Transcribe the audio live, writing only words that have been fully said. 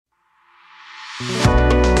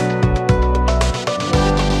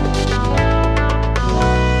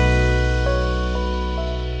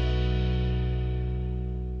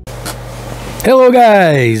Hello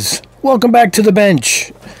guys, welcome back to the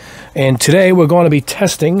bench, and today we're going to be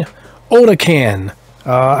testing OdenKan.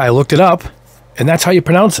 I looked it up, and that's how you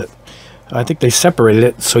pronounce it. I think they separated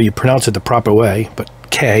it so you pronounce it the proper way, but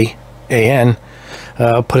K-A-N,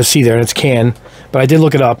 put a C there and it's can, but I did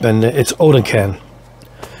look it up and it's OdenKan.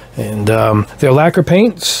 And they're lacquer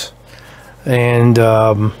paints, and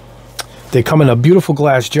they come in a beautiful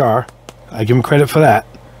glass jar. I give them credit for that.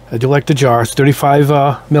 I do like the jar. It's 35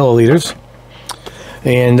 milliliters.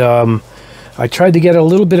 And I tried to get a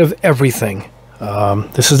little bit of everything.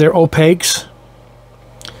 This is their opaques.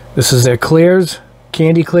 This is their clears,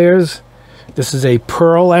 candy clears. This is a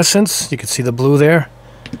pearl essence. You can see the blue there.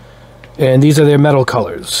 And these are their metal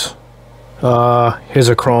colors. Here's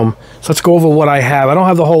a chrome. So let's go over what I have. I don't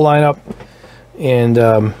have the whole lineup. And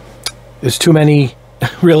there's too many,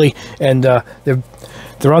 really. And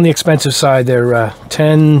they're on the expensive side. They're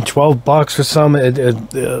 10, 12 bucks for some.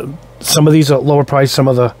 Some of these are lower price, some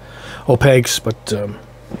of the opaques, but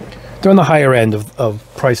they're on the higher end of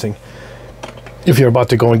pricing if you're about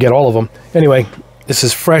to go and get all of them. Anyway, this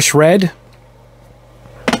is fresh red,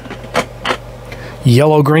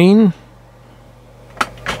 yellow green,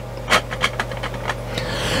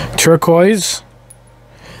 turquoise.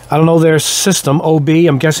 I don't know their system. OB,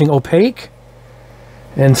 I'm guessing opaque,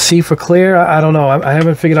 and C for clear. I don't know. I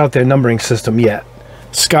haven't figured out their numbering system yet.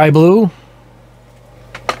 Sky blue.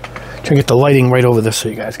 Try to get the lighting right over this so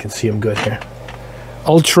you guys can see them good here.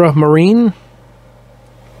 Ultramarine.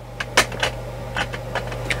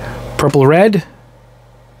 Purple red.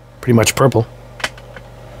 Pretty much purple.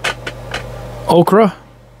 Ochre.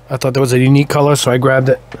 I thought that was a unique color, so I grabbed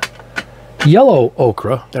it. Yellow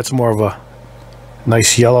ochre. That's more of a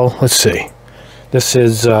nice yellow. Let's see. This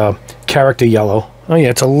is character yellow. Oh yeah,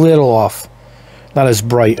 it's a little off. Not as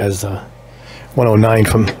bright as 109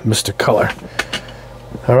 from Mr. Color.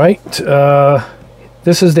 Alright,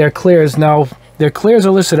 this is their clears. Now, their clears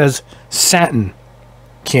are listed as satin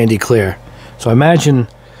candy clear. So I imagine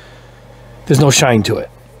there's no shine to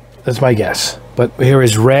it. That's my guess. But here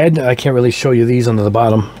is red. I can't really show you these under the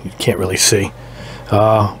bottom. You can't really see.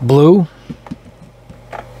 Blue.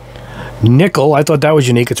 Nickel. I thought that was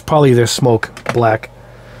unique. It's probably their smoke black.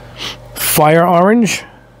 Fire orange.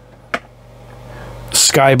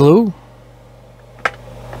 Sky blue.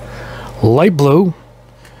 Light blue.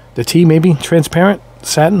 The T maybe transparent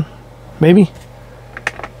satin, maybe.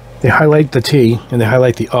 They highlight the T and they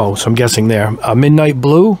highlight the O, so I'm guessing there. Midnight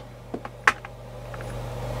blue,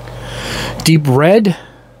 deep red.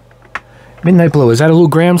 Midnight blue, is that a Lou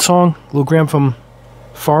Gramm song? Lou Gramm from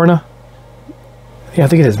Foreigner? Yeah, I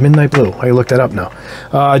think it is. Midnight blue. I looked that up now.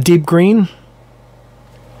 Deep green,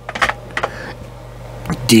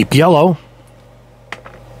 deep yellow,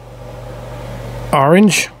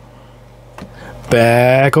 orange.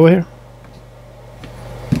 Back over here.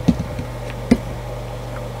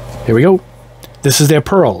 Here we go. This is their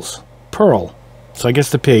pearls. Pearl. So I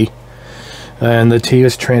guess the P. And the T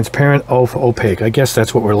is transparent, O for opaque. I guess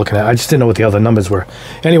that's what we're looking at. I just didn't know what the other numbers were.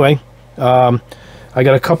 Anyway, I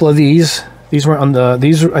got a couple of these. These were on the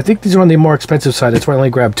I think these are on the more expensive side. That's why I only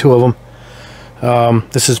grabbed two of them.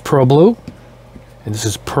 This is pearl blue, and this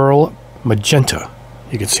is pearl magenta.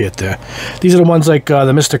 You can see it there. These are the ones like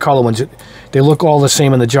the Mr. Color ones. They look all the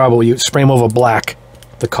same in the jar, but when you spray them over black,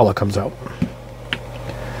 the color comes out.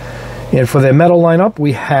 And for their metal lineup,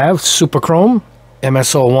 we have Super Chrome,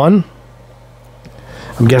 MSO1.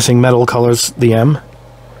 I'm guessing metal colors the M.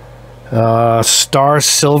 Star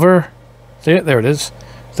Silver. See it? There it is.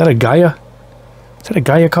 Is that a Gaia? Is that a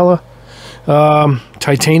Gaia color?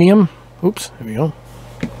 Titanium. Oops, there we go.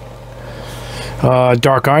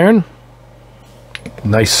 Dark Iron.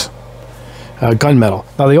 Nice. Gunmetal.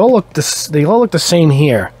 Now they all look the same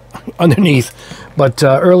here underneath, but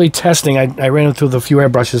early testing I ran them through a few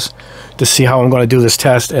airbrushes to see how I'm going to do this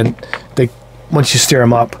test, and once you stir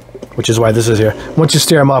them up, which is why this is here, once you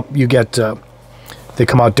stir them up you get they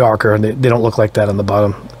come out darker, and they don't look like that on the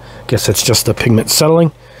bottom. I guess that's just the pigment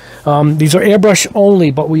settling. These are airbrush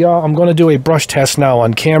only, but I'm going to do a brush test now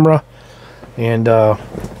on camera, and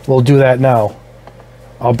we'll do that now.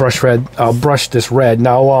 I'll brush this red.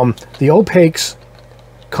 Now, the opaques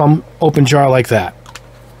come open jar like that.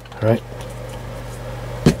 All right.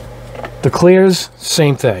 The clears,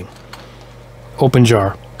 same thing. Open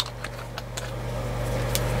jar.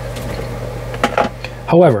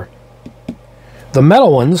 However, the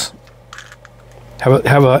metal ones have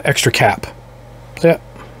a extra cap. Yeah.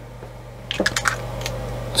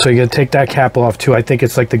 So you gotta take that cap off too. I think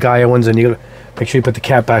it's like the Gaia ones, and you gotta make sure you put the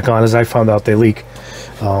cap back on. As I found out, they leak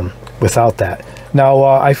without that. Now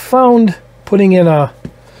I found putting in a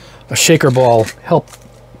shaker ball helped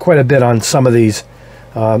quite a bit on some of these.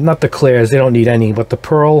 Not the clears, they don't need any, but the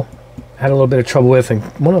pearl I had a little bit of trouble with, and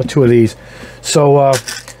one or two of these. So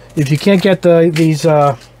if you can't get these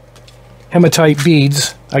hematite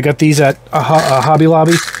beads, I got these at a Hobby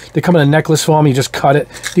Lobby. They come in a necklace form. You just cut it.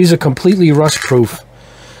 These are completely rust proof,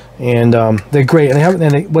 and they're great.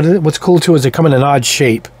 And what's cool too is they come in an odd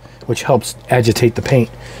shape, which helps agitate the paint.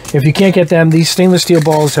 If you can't get them, these stainless steel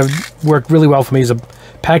balls have worked really well for me. It's a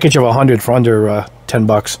package of 100 for under 10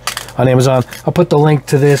 bucks on Amazon. I'll put the link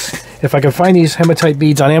to this. If I can find these hematite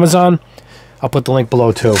beads on Amazon, I'll put the link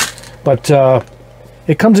below too. But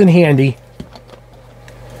it comes in handy.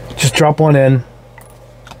 Just drop one in,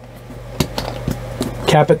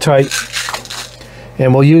 cap it tight,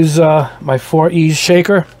 and we'll use my 4E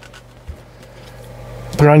shaker.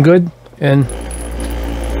 Put it on good, and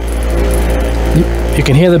you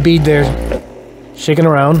can hear the bead there shaking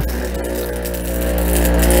around.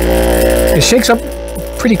 It shakes up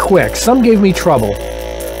pretty quick. Some gave me trouble,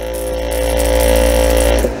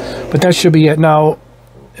 but that should be it. Now,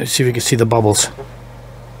 let's see if you can see the bubbles.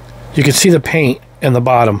 You can see the paint in the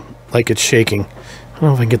bottom, like it's shaking. I don't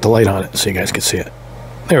know if I can get the light on it so you guys can see it.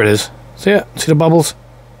 There it is. See it? See the bubbles?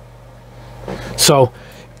 So,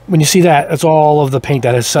 when you see that, that's all of the paint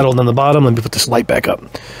that has settled in the bottom. Let me put this light back up.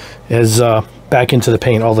 Is back into the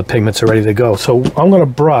paint. All the pigments are ready to go. So, I'm going to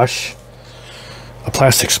brush a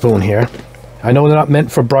plastic spoon here. I know they're not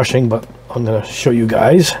meant for brushing, but I'm going to show you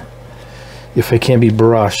guys if it can be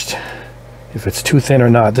brushed, if it's too thin or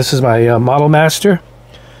not. This is my Model Master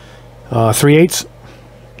 3/8.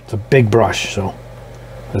 It's a big brush, so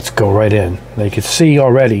let's go right in. Now you can see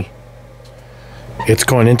already it's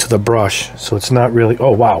going into the brush, so it's not really...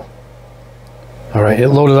 Oh, wow. All right, it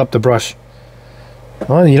loaded up the brush.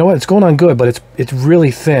 Well, you know what? It's going on good, but it's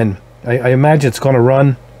really thin. I imagine it's going to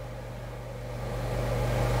run.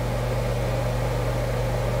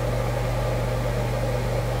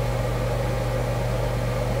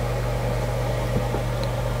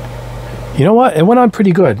 You know what? It went on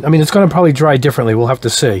pretty good. I mean, it's going to probably dry differently. We'll have to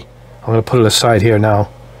see. I'm going to put it aside here now,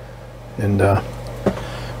 and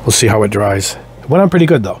we'll see how it dries. It went on pretty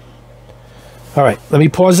good, though. All right, let me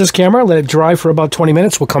pause this camera, let it dry for about 20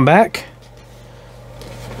 minutes. We'll come back.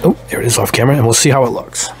 Oh, there it is off camera, and we'll see how it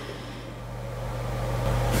looks.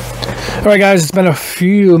 All right, guys, it's been a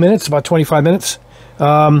few minutes, about 25 minutes.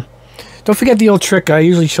 Don't forget the old trick. I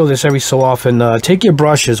usually show this every so often. Take your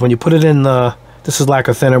brushes when you put it in the... This is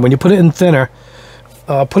lacquer thinner. When you put it in thinner,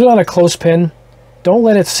 put it on a clothespin. Don't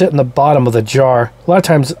let it sit in the bottom of the jar. A lot of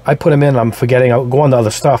times I put them in, I'm forgetting, I'll go on to other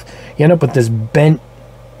stuff. You end up with this bent,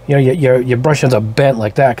 you know, your brush ends up bent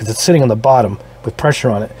like that because it's sitting on the bottom with pressure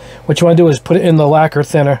on it. What you want to do is put it in the lacquer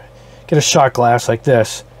thinner, get a shot glass like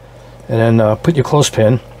this, and then put your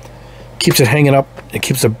clothespin. Keeps it hanging up. It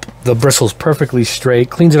keeps the bristles perfectly straight.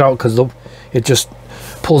 Cleans it out because it just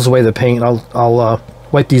pulls away the paint. I'll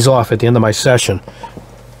wipe these off at the end of my session.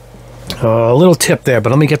 A little tip there, but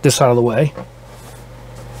let me get this out of the way.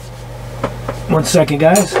 1 second,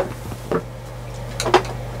 guys.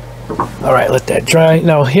 All right, let that dry.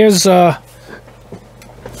 Now here's what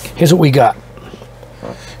we got.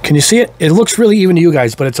 Can you see it? It looks really even to you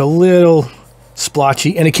guys, but it's a little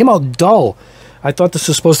splotchy, and it came out dull. I thought this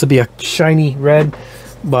was supposed to be a shiny red,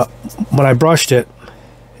 but when I brushed it,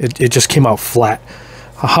 it just came out flat.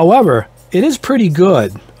 However, it is pretty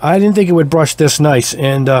good. I didn't think it would brush this nice,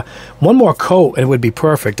 and one more coat and it would be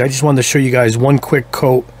perfect. I just wanted to show you guys one quick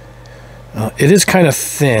coat. It is kind of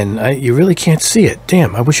thin. You really can't see it.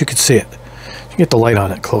 Damn, I wish you could see it. You get the light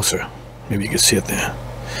on it closer. Maybe you can see it there.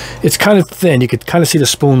 It's kind of thin. You could kind of see the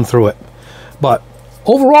spoon through it. But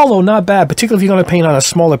overall, though, not bad, particularly if you're going to paint on a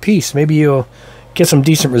smaller piece. Maybe you'll get some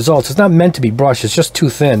decent results. It's not meant to be brushed. It's just too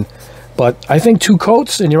thin. But I think 2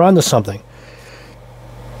 coats and you're onto something.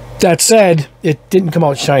 That said, it didn't come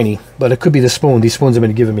out shiny, but it could be the spoon. These spoons have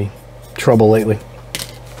been giving me trouble lately.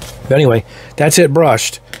 But anyway, that's it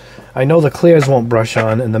brushed. I know the clears won't brush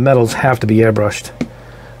on, and the metals have to be airbrushed,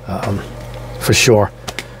 for sure.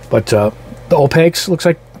 But the opaques looks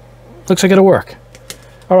like it'll work.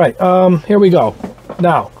 All right, here we go.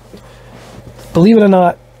 Now, believe it or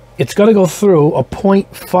not, it's going to go through a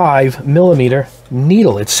 0.5 millimeter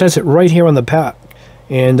needle. It says it right here on the pack,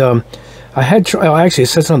 and I had actually it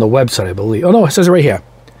says it on the website, I believe. Oh no, it says it right here.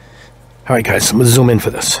 All right, guys, I'm gonna zoom in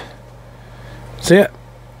for this. See it?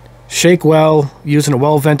 Shake well, using a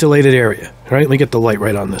well-ventilated area. All right, let me get the light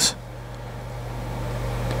right on this.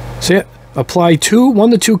 See it? Apply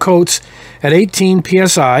 1 to 2 coats at 18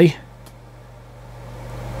 psi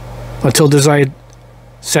until desired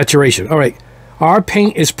saturation. All right, our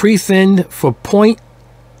paint is pre-thinned for 0.5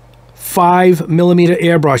 5mm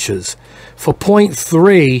airbrushes. For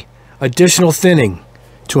 0.3, additional thinning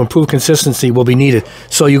to improve consistency will be needed.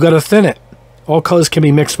 So you got to thin it. All colors can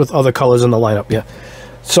be mixed with other colors in the lineup. Yeah.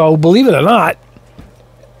 So believe it or not,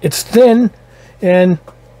 it's thin. And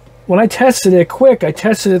when I tested it quick, I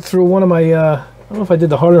tested it through one of my, I don't know if I did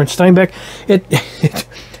the Harder and Steinbeck. It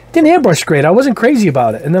didn't airbrush great. I wasn't crazy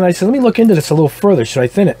about it. And then I said, let me look into this a little further. Should I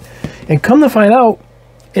thin it? And come to find out,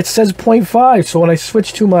 it says 0.5. So when I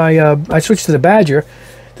switched to my, I switched to the Badger.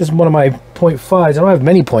 This is one of my 0.5s. I don't have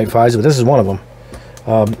many 0.5s, but this is one of them.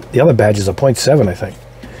 The other Badger's a 0.7, I think.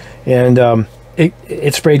 And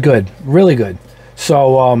it sprayed good, really good.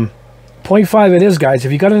 So 0.5 it is, guys.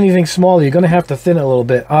 If you got anything smaller, you're going to have to thin it a little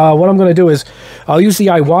bit. What I'm going to do is, I'll use the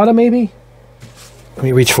Iwata maybe. Let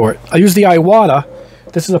me reach for it. I'll use the Iwata.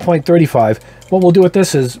 This is a 0.35. What we'll do with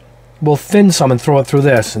this is, we'll thin some and throw it through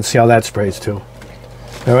this and see how that sprays too.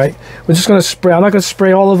 All right. We're just going to spray. I'm not going to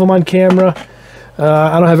spray all of them on camera.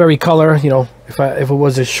 I don't have every color. You know, if it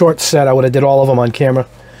was a short set, I would have did all of them on camera.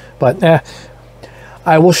 But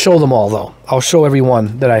I will show them all though. I'll show every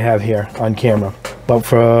one that I have here on camera. But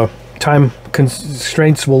for time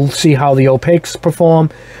constraints, we'll see how the opaques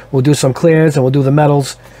perform. We'll do some clears and we'll do the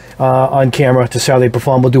metals on camera to see how they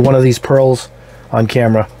perform. We'll do one of these pearls on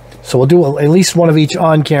camera. So we'll do at least one of each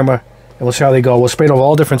on camera and we'll see how they go. We'll spray it over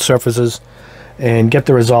all different surfaces and get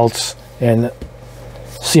the results and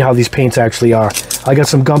see how these paints actually are. I got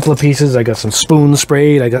some Gunpla pieces, I got some spoons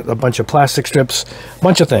sprayed, I got a bunch of plastic strips, a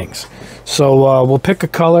bunch of things. So we'll pick a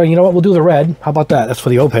color. You know what, we'll do the red. How about that? That's for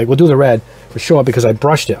the opaque. We'll do the red for sure because I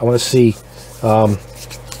brushed it. I want to see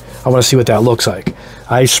what that looks like.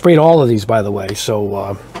 I sprayed all of these, by the way,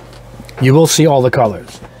 so you will see all the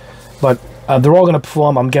colors. But they're all going to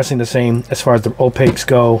perform, I'm guessing, the same as far as the opaques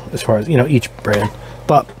go, as far as, you know, each brand.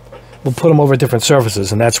 But we'll put them over different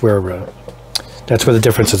surfaces, and that's where the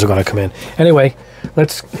differences are going to come in. Anyway,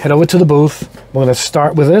 let's head over to the booth. We're going to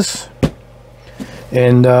start with this.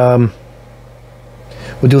 And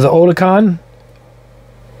we'll do the OdenKan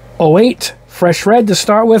 08 Fresh Red to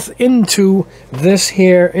start with into this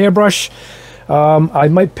here airbrush. I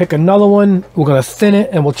might pick another one. We're going to thin it,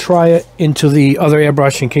 and we'll try it into the other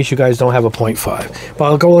airbrush in case you guys don't have a 0.5.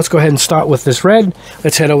 But let's go ahead and start with this red.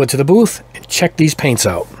 Let's head over to the booth and check these paints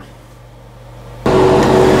out.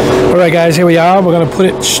 Alright guys, here we are. We're going to put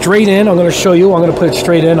it straight in. I'm going to show you. I'm going to put it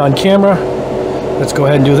straight in on camera. Let's go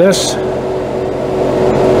ahead and do this.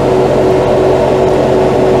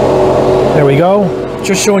 There we go.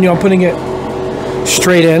 Just showing you I'm putting it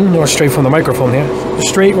straight in, or straight from the microphone here.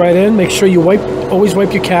 Straight right in. Make sure you always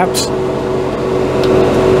wipe your caps.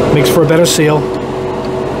 Makes for a better seal.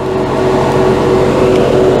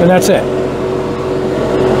 And that's it.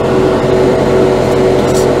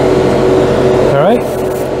 Alright.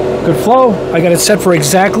 Good flow. I got it set for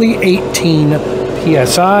exactly 18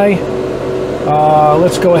 psi.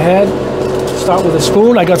 Let's go ahead. Start with a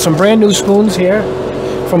spoon. I got some brand new spoons here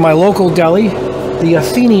from my local deli, the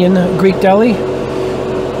Athenian Greek Deli,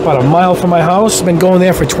 about a mile from my house. Been going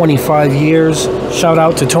there for 25 years. Shout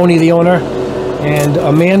out to Tony, the owner, and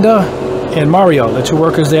Amanda and Mario, the two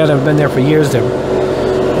workers there that have been there for years. They're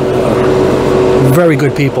very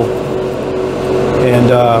good people.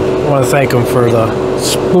 And I want to thank them for the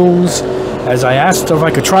spoons. As I asked if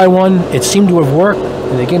I could try one, it seemed to have worked,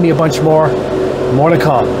 and they gave me a bunch more to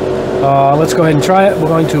come. Let's go ahead and try it. We're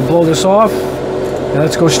going to blow this off, and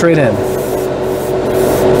let's go straight in.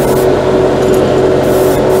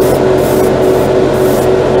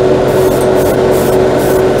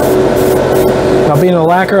 Now, being a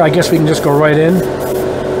lacquer, I guess we can just go right in.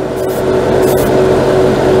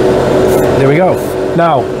 There we go.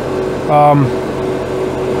 Now,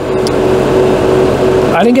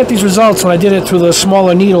 I didn't get these results when I did it through the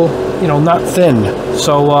smaller needle, you know, not thin.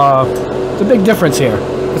 So, it's a big difference here.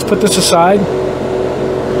 Let's put this aside.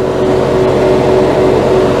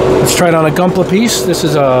 Let's try it on a Gunpla piece. This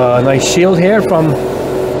is a nice shield here from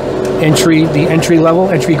the entry level,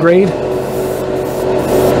 entry grade.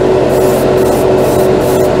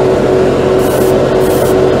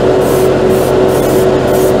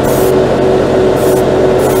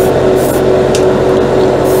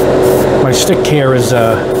 My stick here is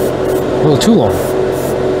a little too long.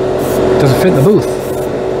 Doesn't fit in the booth.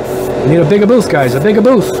 We need a bigger booth, guys, a bigger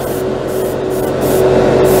booth.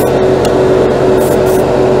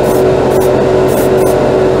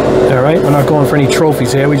 Alright, we're not going for any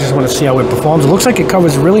trophies here. We just want to see how it performs. It looks like it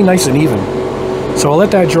covers really nice and even. So I'll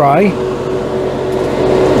let that dry.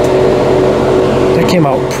 That came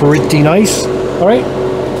out pretty nice. Alright.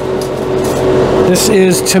 This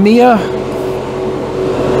is Tamiya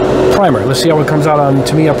Primer. Let's see how it comes out on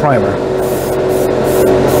Tamiya Primer.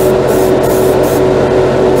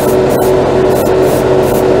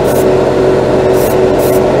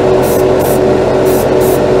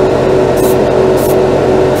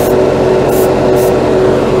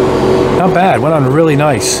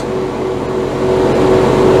 nice.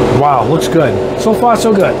 Wow, looks good. So far,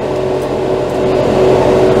 so good.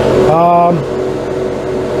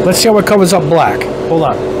 Let's see how it covers up black. Hold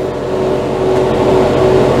on.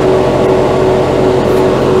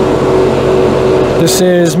 This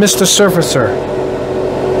is Mr. Surfacer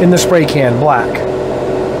in the spray can, black.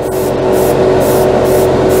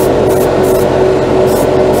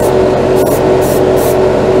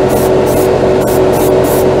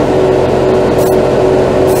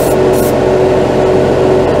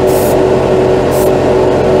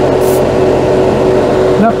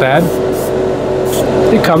 Not bad.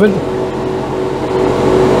 It covered.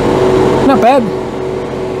 Not bad.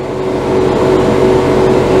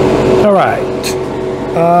 All right.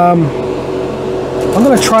 I'm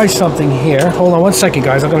going to try something here. Hold on one second,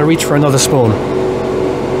 guys. I'm going to reach for another spoon.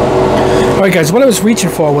 All right, guys. What I was reaching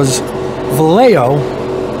for was Vallejo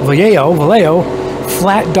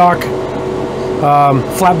flat dark,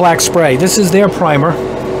 flat black spray. This is their primer,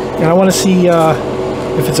 and I want to see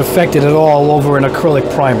if it's affected at all over an acrylic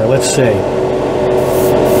primer. Let's see.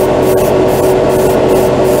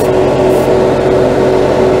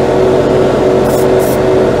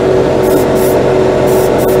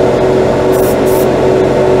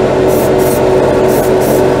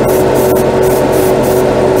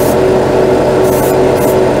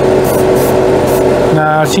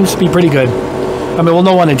 Nah, it seems to be pretty good. I mean, we'll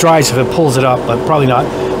know when it dries if it pulls it up, but probably not.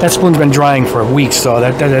 That spoon's been drying for weeks, so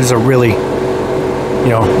that is a really, you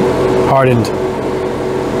know, hardened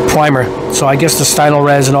primer. So I guess the Stynylrez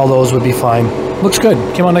res and all those would be fine. Looks good.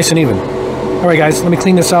 Came out nice and even. All right, guys, let me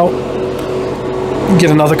clean this out.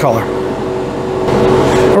 Get another color.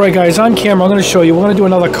 All right, guys, on camera, I'm going to show you. We're going to do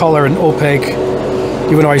another color in opaque.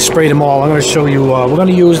 Even though I sprayed them all, I'm going to show you. We're going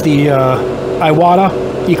to use the Iwata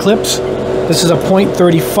Eclipse. This is a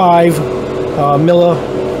 .35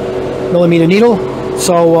 millimeter needle.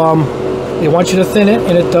 So they want you to thin it,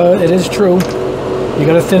 and it is true. You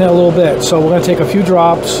got to thin it a little bit. So we're going to take a few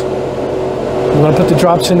drops. We're going to put the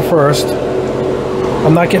drops in first.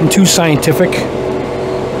 I'm not getting too scientific.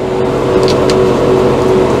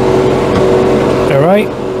 All right.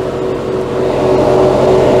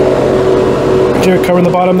 Here, covering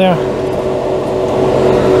the bottom there.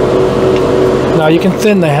 Now you can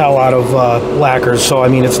thin the hell out of lacquers, so I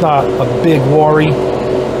mean it's not a big worry.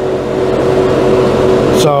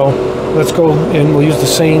 So let's go in. We'll use the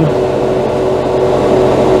same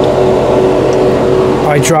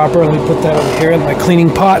eyedropper. Let me put that over here in my cleaning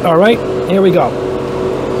pot. All right, here we go.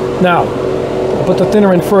 Now I'll put the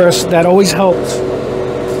thinner in first. That always helps.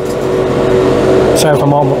 Sorry if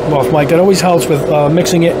I'm off mic. That always helps with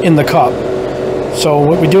mixing it in the cup. So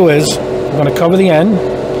what we do is we're going to cover the end.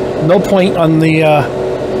 No point on the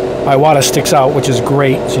Iwata sticks out, which is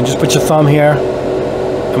great. So you just put your thumb here,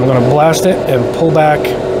 and we're going to blast it and pull back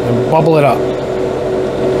and bubble it up.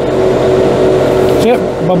 See it?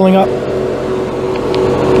 Bubbling up.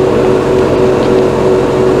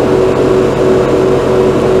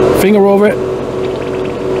 Finger over it,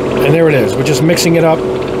 and there it is. We're just mixing it up,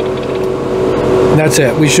 and that's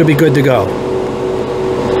it. We should be good to go.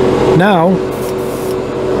 Now,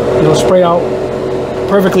 it'll spray out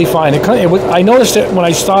perfectly fine. I noticed it when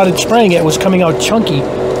I started spraying it, it was coming out chunky,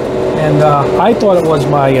 and I thought it was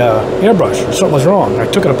my airbrush or something was wrong. I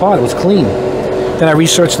took it apart, it was clean. Then I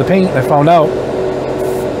researched the paint and I found out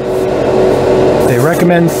they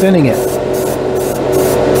recommend thinning it.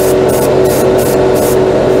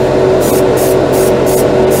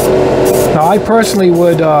 Now I personally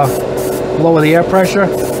would lower the air pressure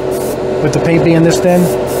with the paint being this thin,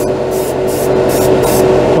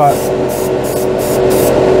 but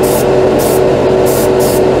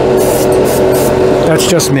that's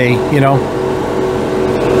just me, you know.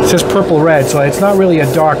 It says purple red, so it's not really a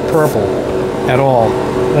dark purple at all.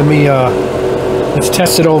 Let me let's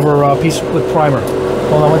test it over a piece with primer.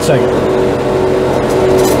 Hold on one second.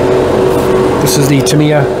 This is the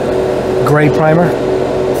Tamiya gray primer.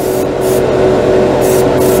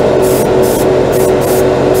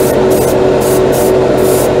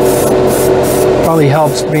 Probably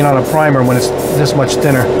helps being on a primer when it's this much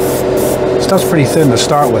thinner. Stuff's pretty thin to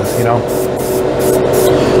start with, you know.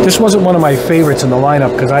 This wasn't one of my favorites in the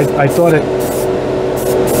lineup because I thought it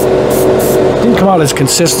didn't come out as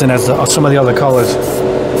consistent as some of the other colors.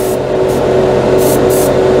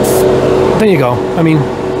 There you go. I mean,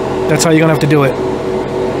 that's how you're gonna have to do it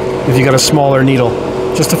if you got a smaller needle.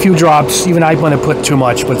 Just a few drops. Even I wouldn't put too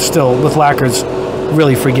much, but still, with lacquers,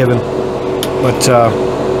 really forgiving. But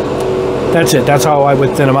that's it. That's how I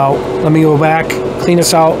would thin them out. Let me go back, clean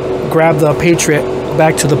this out, grab the Patriot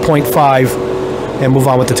back to the .5, and move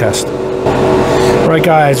on with the test. All right,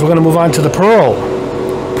 guys, we're going to move on to the Pearl.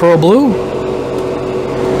 pearl blue.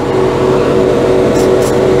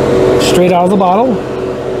 Straight out of the bottle.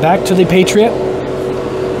 Back to the Patriot.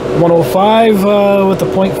 105 with the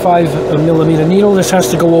 0.5 millimeter needle. This has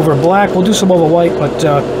to go over black. We'll do some over white, but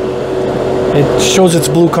it shows its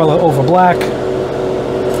blue color over black.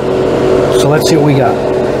 So let's see what we got.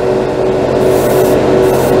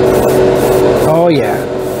 Oh yeah.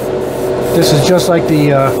 This is just like the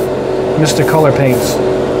Mr. Color paints.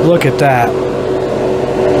 Look at that.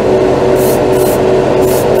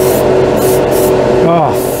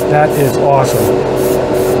 Oh, that is awesome.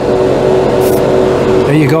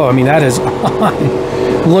 There you go. I mean, that is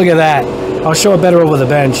on. Look at that. I'll show it better over the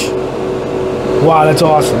bench. Wow, that's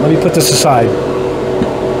awesome. Let me put this aside.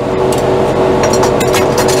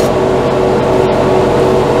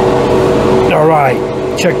 All right,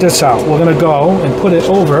 check this out. We're going to go and put it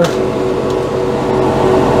over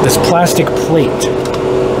this plastic plate.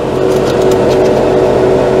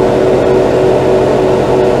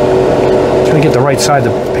 Trying to get the right side to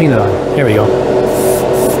paint it on. Here we go.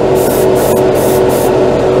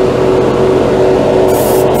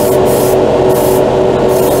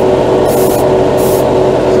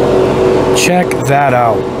 Check that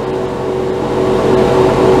out.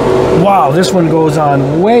 Wow, this one goes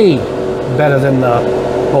on way better than the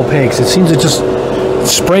opaques. It seems to just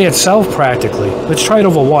spray itself practically. Let's try it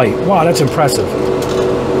over white. Wow, that's impressive.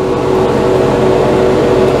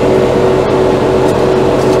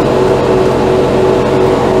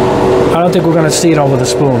 I don't think we're going to see it over the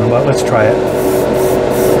spoon, but let's try it.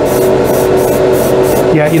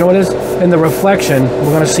 Yeah, you know what it is? In the reflection,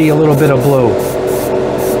 we're going to see a little bit of blue.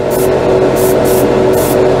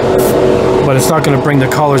 But it's not going to bring the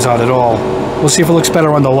colors out at all. We'll see if it looks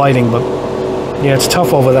better on the lighting, but yeah, it's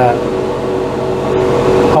tough over that.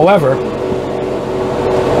 However,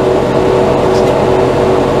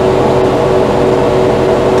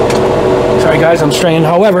 sorry guys, I'm straining.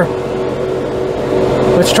 However,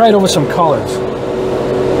 let's try it over some colors.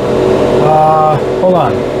 Hold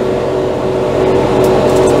on.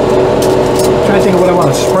 I'm trying to think of what I want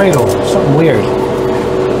to spray it over. Something weird.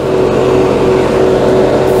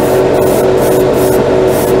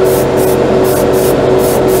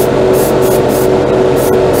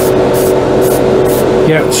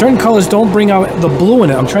 Yeah, certain colors don't bring out the blue in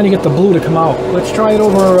it. I'm trying to get the blue to come out. Let's try it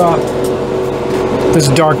over this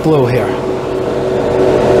dark blue here.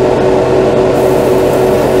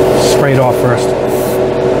 Spray it off first.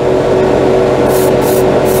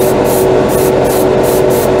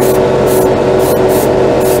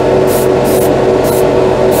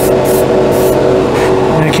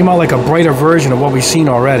 And it came out like a brighter version of what we've seen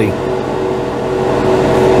already.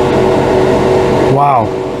 Wow,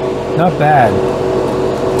 not bad.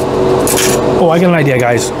 Oh, I got an idea,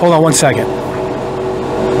 guys. Hold on one second.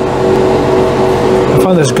 I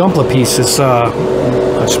found this Gunpla piece. It's I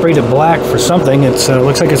sprayed it black for something. It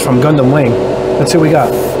looks like it's from Gundam Wing. Let's see what we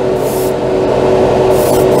got.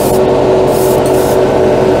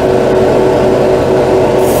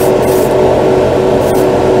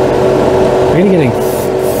 We're getting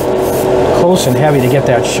close and heavy to get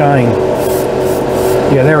that shine.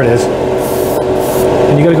 Yeah, there it is.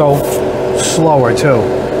 And you gotta go slower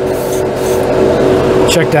too.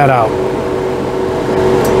 Check that out.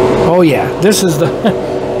 Oh yeah, this is the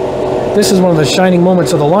this is one of the shining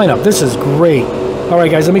moments of the lineup. This is great. All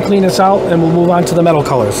right, guys, let me clean this out and we'll move on to the metal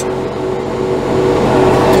colors.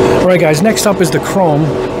 All right, guys, next up is the chrome.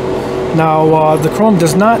 Now, the chrome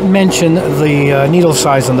does not mention the needle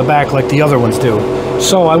size on the back like the other ones do.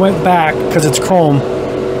 So I went back, because it's chrome,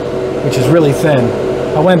 which is really thin.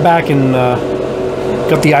 I went back and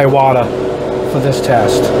got the Iwata for this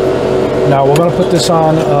test. Now we're going to put this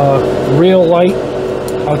on real light.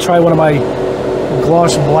 I'll try one of my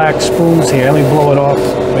gloss black spoons here. Let me blow it off,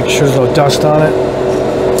 make sure there's no dust on it.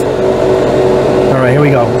 All right, here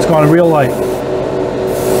we go. Let's go on real light.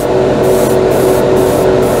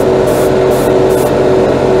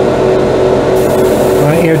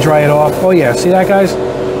 I'm going to air dry it off. Oh yeah, see that, guys?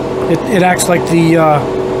 It acts like the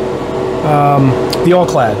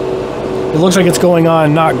all-clad. It looks like it's going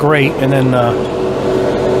on not great, and then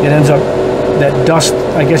it ends up, that dust,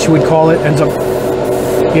 I guess you would call it, ends up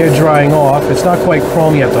air drying off. It's not quite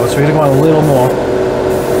chrome yet though, so we're going to go on a little more.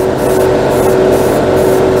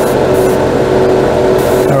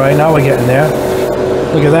 Alright, now we're getting there.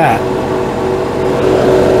 Look at that.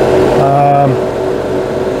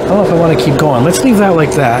 I don't know if I want to keep going. Let's leave that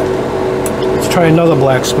like that. Let's try another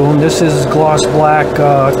black spoon. This is gloss black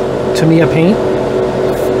Tamiya paint.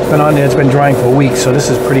 It's been on there, it's been drying for weeks, so this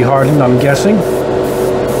is pretty hardened, I'm guessing.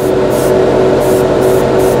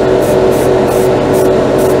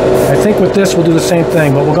 I think With this, we'll do the same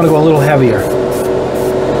thing, but we're going to go a little heavier.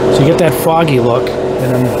 So you get that foggy look,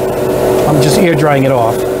 and then I'm just air drying it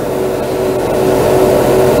off.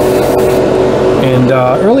 And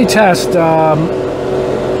early test,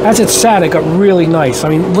 as it sat, it got really nice. I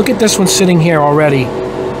mean, look at this one sitting here already,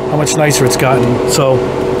 how much nicer it's gotten. So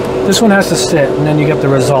this one has to sit, and then you get the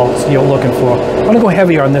results you're looking for. I'm going to go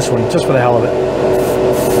heavier on this one, just for the hell of it.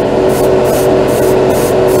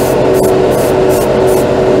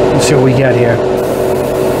 Let's see what we get here.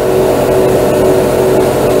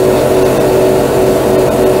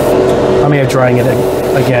 I'm air drying it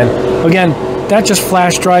again. Again, that just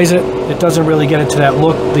flash dries it. It doesn't really get it to that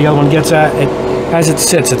look the other one gets at. It, as it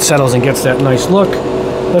sits, it settles and gets that nice look.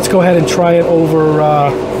 Let's go ahead and try it over,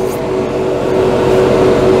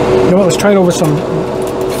 you know what, let's try it over some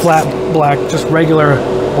flat black, just regular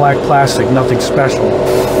black plastic, nothing special.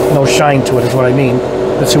 No shine to it is what I mean.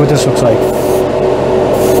 Let's see what this looks like.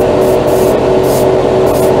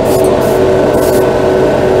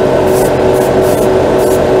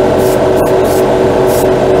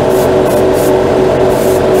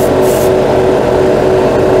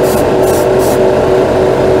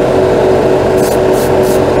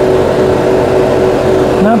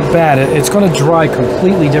 Bad. It's going to dry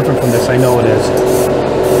completely different from this. I know it is.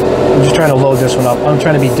 I'm just trying to load this one up. I'm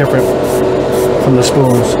trying to be different from the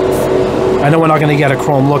spoons. I know we're not going to get a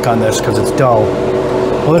chrome look on this because it's dull.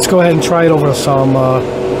 Well, let's go ahead and try it over some.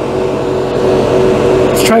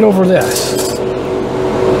 Let's try it over this.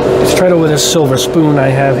 Let's try it over this silver spoon I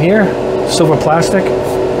have here. Silver plastic.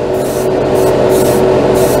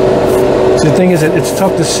 So the thing is, it's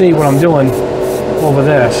tough to see what I'm doing over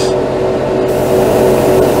this.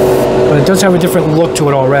 But it does have a different look to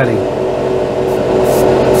it already.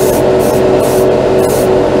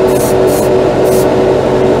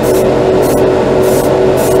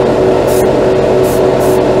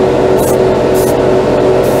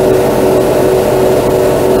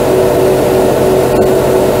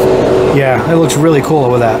 Yeah, it looks really cool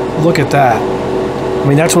over that. Look at that. I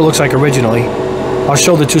mean, that's what it looks like originally. I'll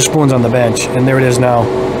show the two spoons on the bench, and there it is now.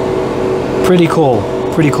 Pretty cool.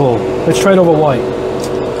 Pretty cool. Let's try it over white.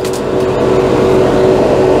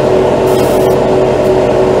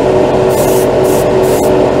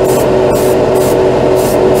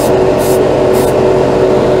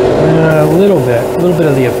 A little bit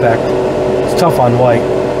of the effect. It's tough on white.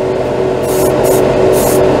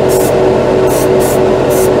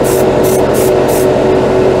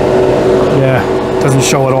 Yeah, doesn't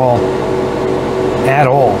show at all. At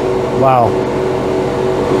all. Wow.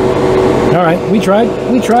 All right, we tried.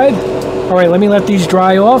 All right, let me let these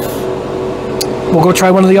dry off. We'll go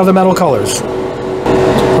try one of the other metal colors.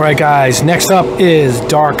 All right, guys, next up is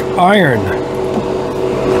dark iron.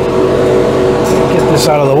 Get this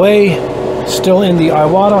out of the way. Still in the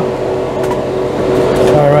Iwata.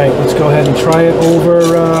 All right, let's go ahead and try it over.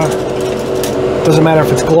 Doesn't matter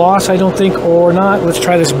if it's gloss, I don't think, or not. Let's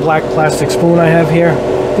try this black plastic spoon I have here.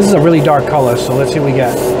 This is a really dark color, so let's see what we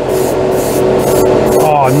get.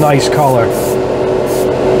 Oh, nice color.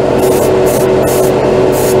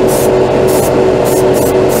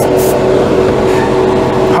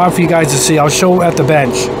 Hard for you guys to see. I'll show at the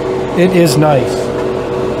bench. It is nice.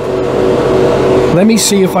 Let me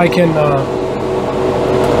see if I can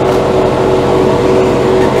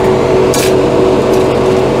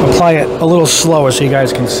apply it a little slower so you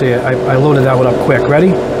guys can see it. I loaded that one up quick.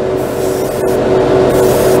 Ready?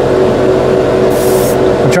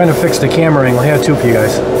 I'm trying to fix the camera angle here too for you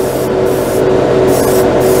guys.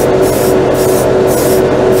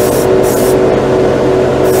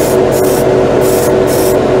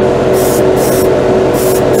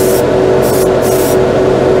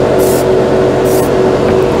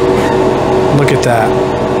 Look at that.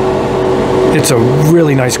 It's a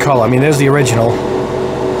really nice color. I mean, there's the original.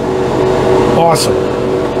 Awesome. I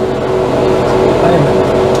am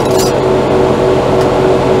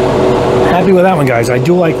happy with that one, guys. I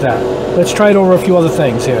do like that. Let's try it over a few other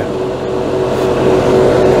things here.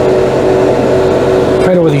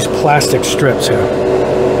 Try it over these plastic strips here.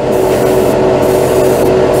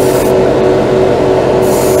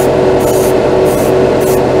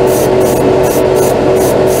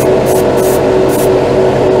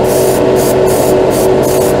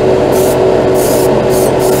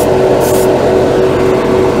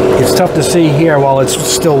 Tough to see here while it's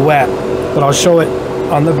still wet, but I'll show it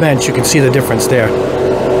on the bench. You can see the difference there.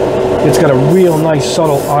 It's got a real nice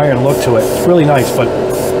subtle iron look to it. It's really nice, but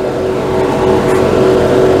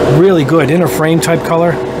really good inner frame type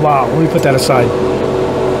color. Wow, let me put that aside.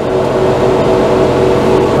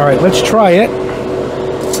 All right, let's try it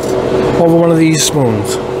over one of these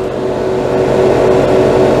spoons.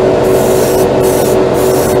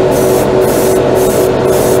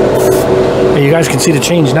 You guys can see the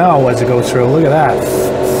change now as it goes through. Look at that.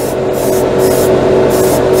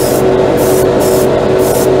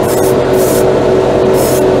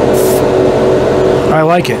 I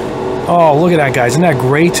like it. Oh, look at that, guys. Isn't that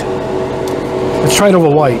great? Let's try it over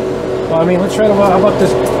white. Well, I mean, let's try it over... How about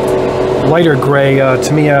this lighter gray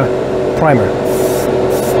Tamiya primer?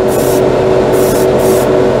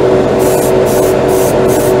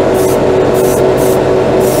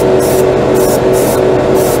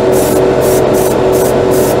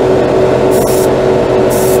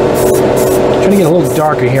 Trying to get a little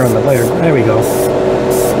darker here on the lighter. There we go.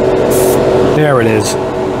 There it is.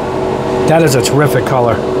 That is a terrific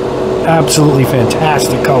color. Absolutely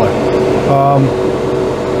fantastic color. I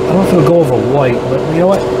don't know if it'll go over white, but you know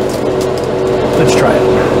what? Let's try it.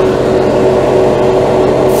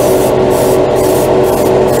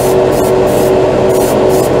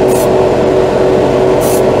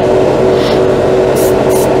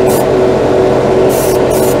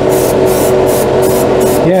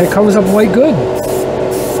 Yeah, it covers up white good.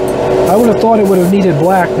 I would have thought it would have needed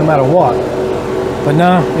black no matter what. But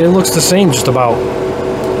nah, it looks the same just about.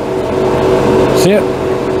 See it?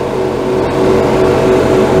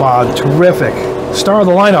 Wow, terrific. Star of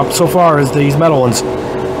the lineup so far is these metal ones.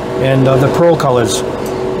 And the pearl colors.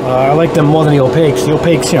 I like them more than the opaques. The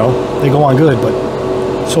opaques, you know, they go on good, but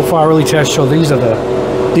so far early tests show these are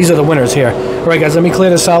the winners here. Alright guys, let me clear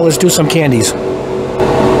this out. Let's do some candies.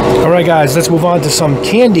 Alright guys, let's move on to some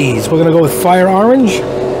candies. We're gonna go with Fire Orange.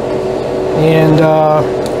 And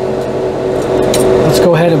let's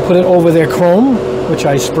go ahead and put it over their chrome, which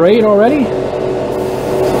I sprayed already.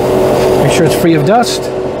 Make sure it's free of dust.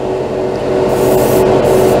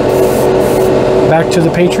 Back to the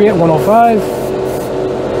Patriot 105.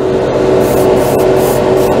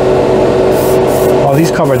 Oh,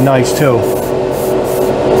 these covered nice too.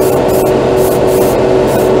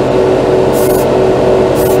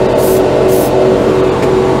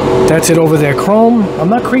 That's it over there, chrome. I'm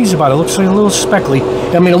not crazy about it. It looks like a little speckly.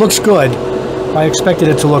 I mean, it looks good. I expected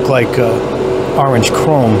it to look like orange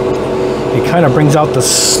chrome. It kind of brings out the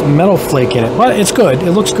metal flake in it, but it's good.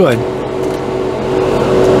 It looks good.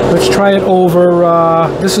 Let's try it over.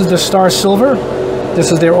 This is the Star Silver. This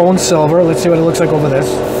is their own silver. Let's see what it looks like over this.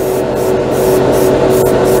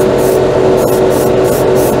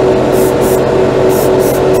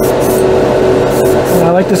 And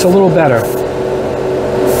I like this a little better.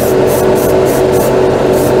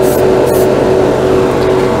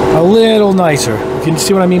 A little nicer. You can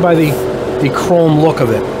see what I mean by the chrome look of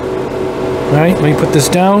it. Alright, let me put this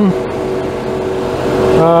down.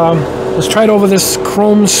 Let's try it over this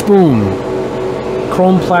chrome spoon.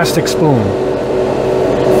 Chrome plastic spoon.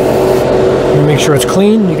 Let me make sure it's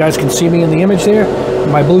clean. You guys can see me in the image there.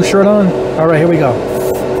 With my blue shirt on. Alright, here we go.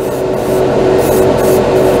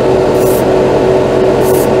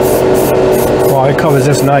 Wow, it covers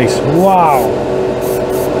this nice. Wow.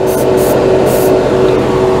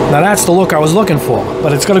 Now that's the look I was looking for,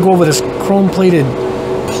 but it's going to go over this chrome-plated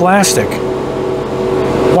plastic.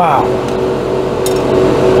 Wow.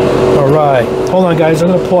 All right. Hold on, guys. I'm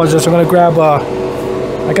going to pause this. I'm going to grab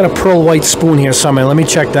I got a pearl white spoon here somewhere. Let me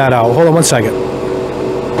check that out. Hold on one second.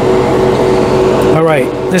 All right.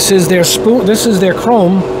 This is their spoon. This is their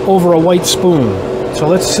chrome over a white spoon. So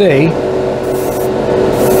let's see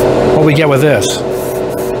what we get with this.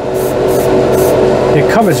 It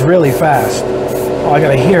covers really fast. Oh, I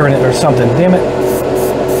got a hair in it or something. Damn it.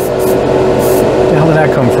 Where the hell did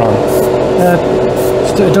that come from?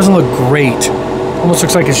 It doesn't look great. Almost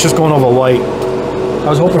looks like it's just going over white. I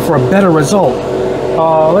was hoping for a better result.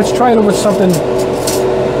 Let's try it over something.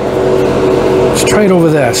 Let's try it over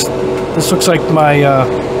this. This looks like my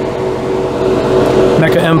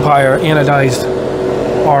Mecha Empire anodized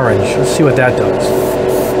orange. Let's see what that does.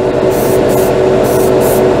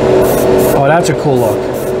 Oh, that's a cool look.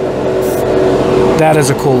 That is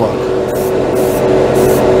a cool look.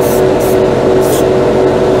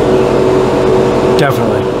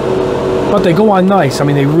 Definitely. But they go on nice. I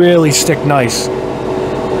mean, they really stick nice.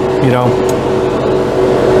 You know.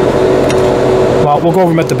 Well, we'll go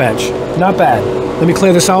over them at the bench. Not bad. Let me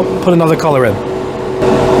clear this out, put another color in.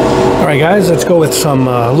 Alright guys, let's go with some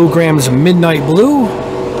Lou Graham's Midnight Blue.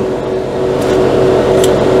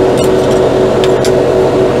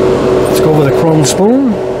 Let's go over the chrome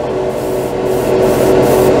spoon.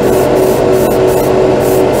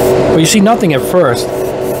 Well, you see nothing at first,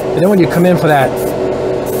 and then when you come in for that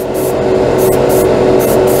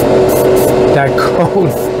cone,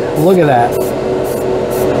 look at that.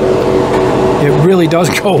 It really does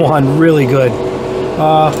go on really good.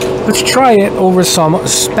 Let's try it over some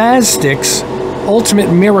Spazstics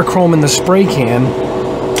Ultimate Mirror Chrome in the spray can.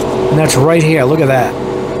 And that's right here. Look at that.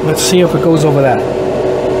 Let's see if it goes over that.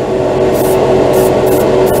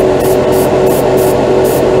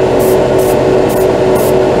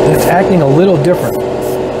 It's acting a little different.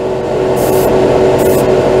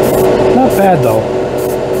 Not bad though.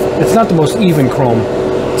 It's not the most even chrome.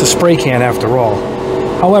 It's a spray can after all.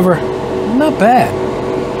 However, not bad.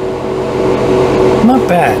 Not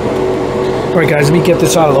bad. Alright guys, let me get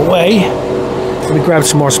this out of the way. Let me grab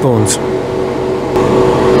some more spoons.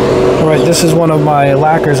 Alright, this is one of my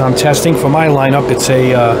lacquers I'm testing for my lineup. It's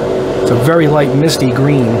a very light misty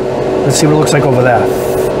green. Let's see what it looks like over that.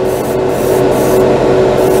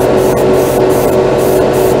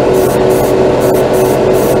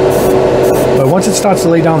 But once it starts to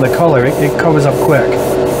lay down the color, it covers up quick.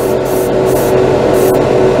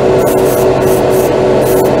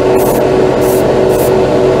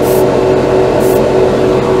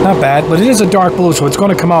 Not bad, but it is a dark blue, so it's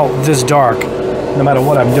going to come out this dark, no matter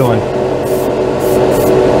what I'm doing.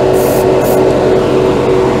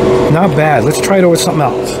 Not bad. Let's try it over something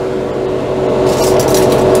else.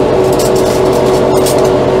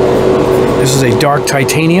 This is a dark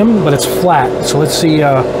titanium, but it's flat, so let's see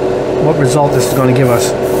what result this is going to give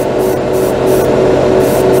us.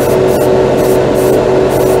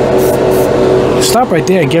 Stop right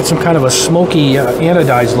there and get some kind of a smoky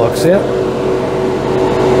anodized look. See it?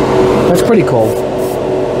 That's pretty cool.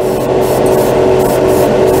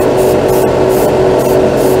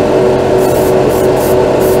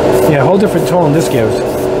 Yeah, a whole different tone this gives.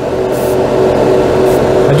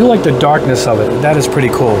 I do like the darkness of it. That is pretty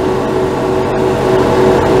cool.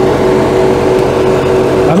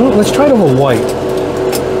 I don't know, let's try it over white.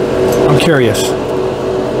 I'm curious.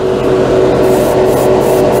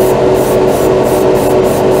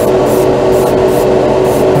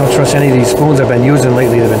 I don't trust any of these spoons I've been using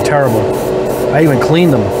lately. They've been terrible. I even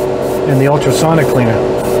cleaned them in the ultrasonic cleaner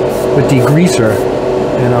with degreaser,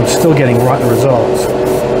 and I'm still getting rotten results.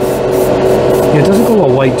 Yeah, it doesn't go a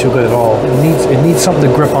white too good at all. It needs something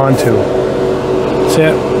to grip onto. See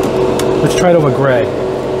it? Let's try it over gray.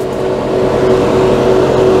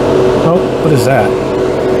 Oh, what is that?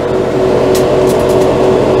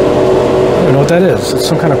 I don't know what that is. It's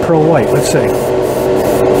some kind of pearl white. Let's see.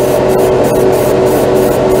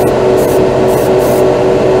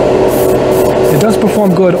 It does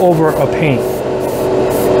perform good over a paint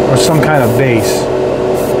or some kind of base.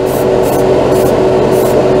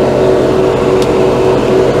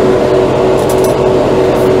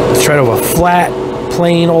 Let's try it over a flat,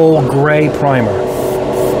 plain old gray primer.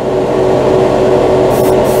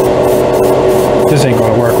 This ain't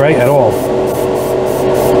going to work, right? At all.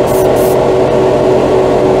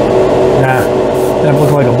 Nah. That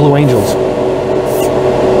looking like a Blue Angels.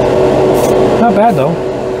 Not bad, though.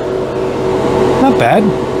 Not bad.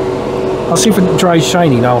 I'll see if it dries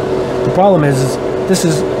shiny. Now, the problem is this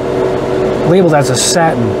is labeled as a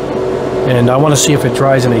satin, and I want to see if it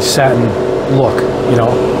dries in a satin look, you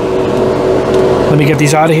know. Let me get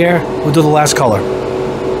these out of here. We'll do the last color.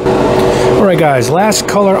 Alright guys, last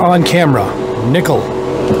color on camera. Nickel.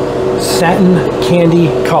 Satin candy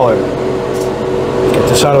color. Get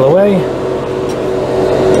this out of the way.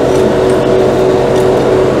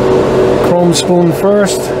 Chrome spoon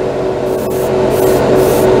first.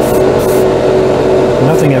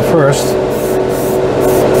 Nothing at first.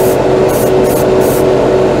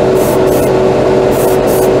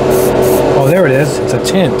 Oh, there it is. It's a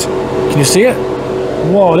tint. Can you see it?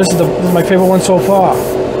 Whoa, this is my favorite one so far.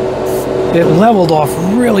 It leveled off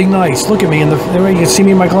really nice. Look at me there you can see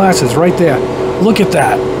me in my glasses right there. Look at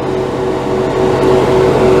that.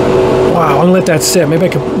 Wow, I'm gonna let that sit. Maybe I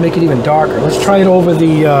could make it even darker. Let's try it over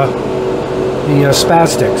the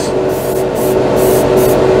spastics.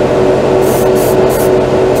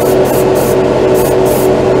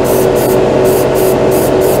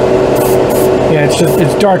 Yeah,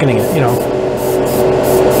 it's darkening it, you know.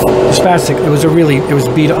 The spastic, it was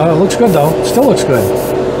beat. It looks good though. It still looks good.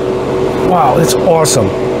 Wow, it's awesome.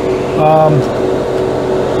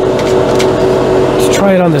 Let's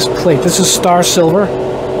try it on this plate. This is Star Silver.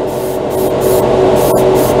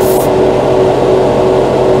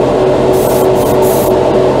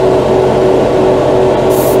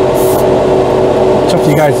 It's up to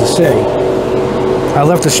you guys to see. I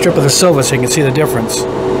left a strip of the silver so you can see the difference.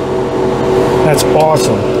 That's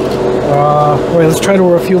awesome. Alright, let's try to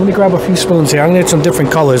over a few. Let me grab a few spoons here. I'm going to get some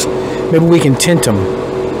different colors. Maybe we can tint them.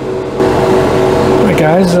 Alright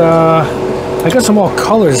guys, I got some more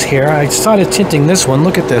colors here. I started tinting this one.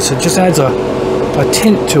 Look at this. It just adds a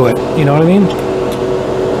tint to it. You know what I mean?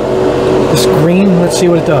 This green, let's see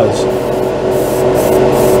what it does.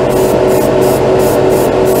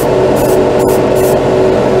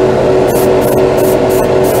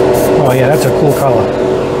 that's a cool color.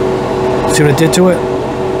 See what it did to it?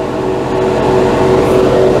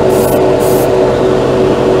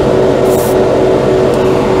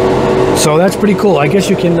 So that's pretty cool. I guess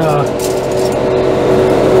you can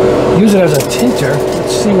use it as a tinter.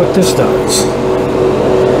 Let's see what this does.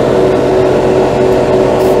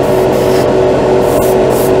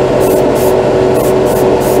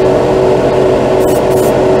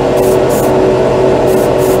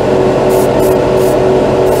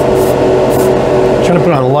 Trying to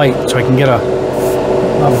put it on light so I can get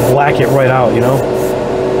I'll black it right out, you know?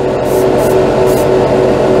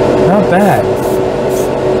 Not bad.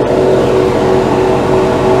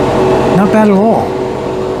 Not bad at all.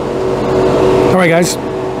 Alright guys,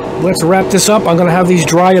 let's wrap this up. I'm going to have these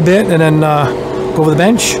dry a bit and then go over the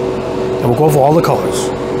bench and we'll go over all the colors.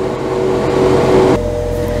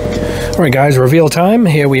 Alright guys, reveal time.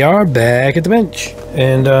 Here we are back at the bench.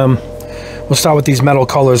 And we'll start with these metal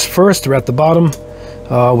colors first. They're at the bottom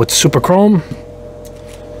with Super Chrome.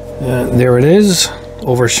 There it is,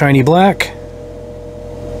 over shiny black.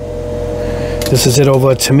 This is it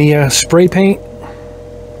over Tamiya spray paint,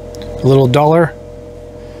 a little duller.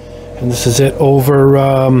 And this is it over,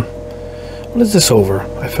 what is this over?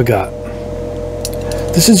 I forgot.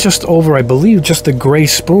 This is just over, I believe, just the gray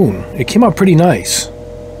spoon. It came out pretty nice.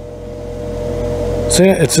 So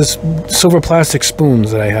yeah, it's this silver plastic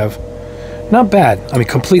spoons that I have. Not bad. I mean,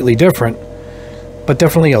 completely different, but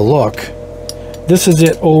definitely a look. This is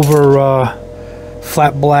it over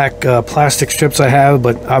flat black plastic strips I have,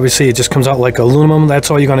 but obviously it just comes out like aluminum. That's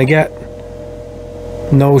all you're going to get.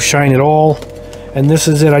 No shine at all. And this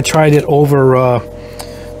is it. I tried it over,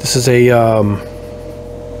 this is a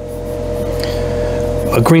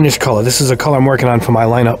greenish color. This is a color I'm working on for my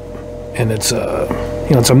lineup. And it's, you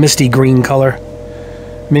know, it's a misty green color.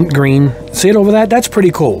 Mint green. See it over that? That's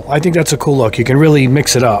pretty cool. I think that's a cool look. You can really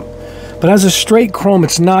mix it up. But as a straight chrome,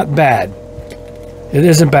 it's not bad. It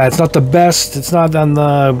isn't bad. It's not the best. It's not on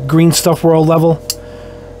the Green Stuff World level.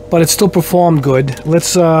 But it still performed good.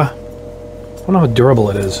 Let's, I don't know how durable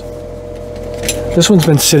it is. This one's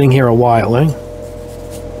been sitting here a while, eh?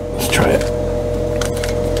 Let's try it.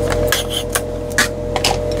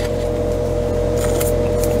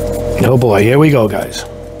 Oh boy, here we go, guys.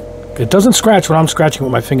 It doesn't scratch when I'm scratching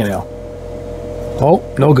with my fingernail. Oh,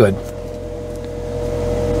 no good.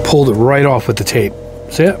 Pulled it right off with the tape.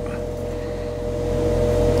 See it?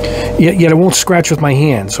 Yet it won't scratch with my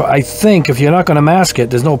hand. So I think if you're not going to mask it,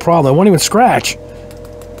 there's no problem. It won't even scratch.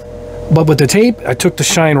 But with the tape, I took the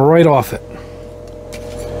shine right off it.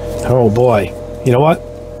 Oh boy. You know what?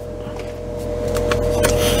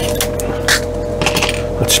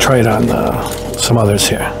 Let's try it on some others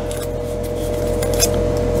here.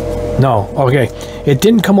 No, okay. It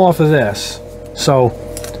didn't come off of this. So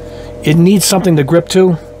it needs something to grip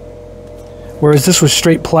to. Whereas this was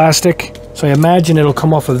straight plastic. So I imagine it'll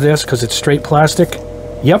come off of this because it's straight plastic.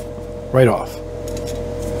 Yep, right off.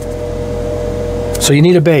 So you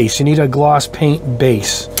need a base. You need a gloss paint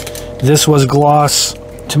base. This was gloss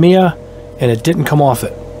Tamiya, and it didn't come off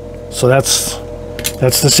it. So that's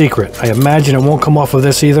the secret. I imagine it won't come off of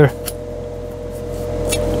this either.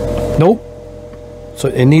 Nope. So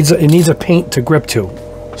it needs a paint to grip to,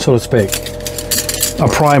 so to speak. A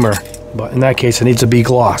primer, but in that case it needs to be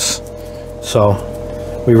gloss. So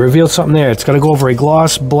we revealed something there. It's got to go over a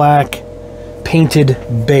gloss black painted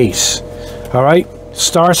base. All right,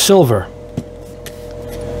 Star Silver.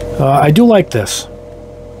 I do like this.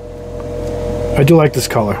 I do like this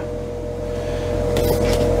color.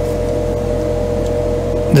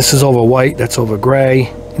 This is over white. That's over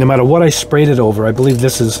gray. No matter what I sprayed it over, I believe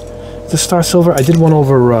this is Star Silver. I did one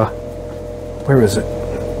over. Where is it?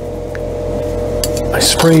 I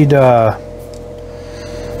sprayed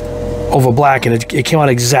over black, and it came out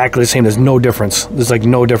exactly the same. There's no difference. There's like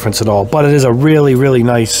no difference at all. But it is a really, really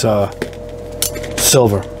nice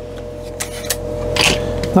silver.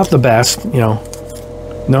 Not the best, you know.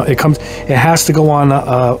 No, it has to go on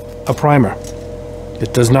a primer.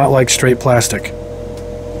 It does not like straight plastic.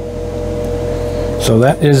 So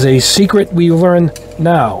that is a secret we learn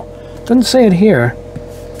now. Doesn't say it here,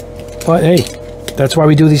 but hey, that's why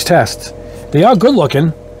we do these tests. They are good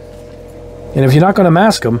looking, and if you're not going to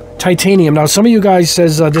mask them, titanium. Now, some of you guys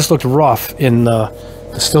says this looked rough in the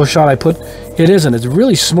still shot I put. It isn't. It's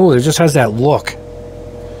really smooth. It just has that look.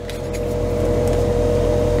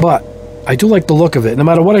 But I do like the look of it. No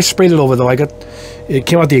matter what I sprayed it over, though, it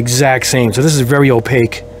came out the exact same. So this is very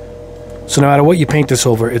opaque. So no matter what you paint this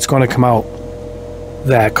over, it's going to come out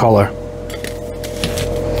that color.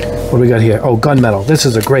 What do we got here? Oh, gunmetal. This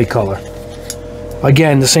is a great color.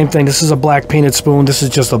 Again, the same thing. This is a black painted spoon. This is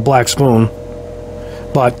just a black spoon.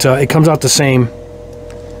 but it comes out the same.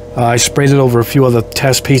 I sprayed it over a few other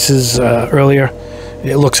test pieces earlier.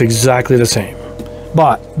 It looks exactly the same.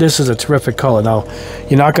 But this is a terrific color. Now,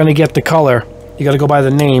 you're not going to get the color. You got to go by the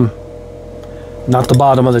name, not the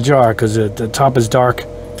bottom of the jar, because the top is dark,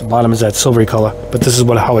 the bottom is that silvery color. But this is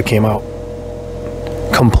how it came out.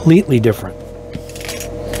 Completely different.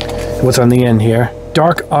 What's on the end here?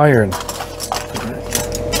 Dark iron.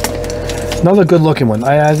 Another good looking one.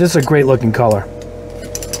 This is a great looking color.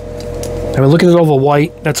 I mean, look at it over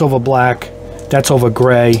white. That's over black. That's over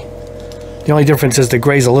gray. The only difference is the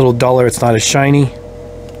gray's a little duller. It's not as shiny.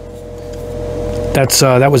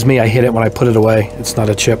 That was me. I hit it when I put it away. It's not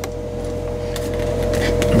a chip.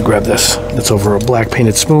 Let me grab this. That's over a black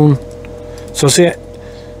painted spoon. So see it?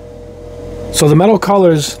 So the metal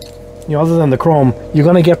colors, you know, other than the chrome, you're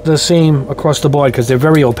going to get the same across the board because they're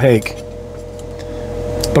very opaque.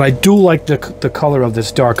 But I do like the color of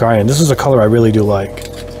this dark iron. This is a color I really do like.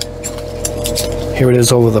 Here it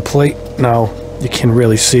is over the plate. Now, you can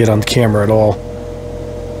really see it on camera at all.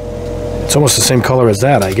 It's almost the same color as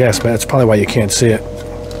that, I guess, but that's probably why you can't see it.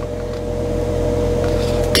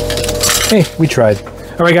 Hey, we tried.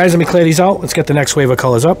 Alright guys, let me clear these out. Let's get the next wave of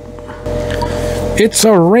colors up. It's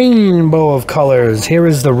a rainbow of colors. Here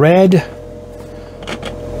is the red.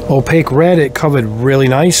 Opaque red. It covered really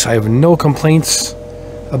nice. I have no complaints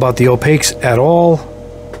about the opaques at all.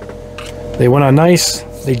 They went on nice.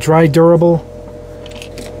 They dry durable.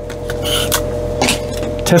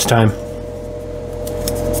 Test time.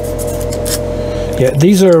 Yeah,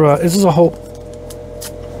 these are. This is a whole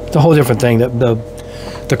different thing.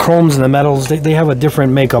 The chromes and the metals, they have a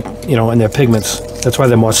different makeup, you know, in their pigments. That's why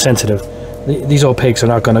they're more sensitive. These opaques are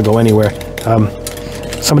not going to go anywhere.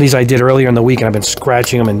 Some of these I did earlier in the week, and I've been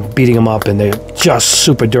scratching them and beating them up, and they're just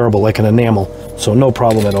super durable, like an enamel. So no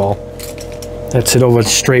problem at all. That's it over a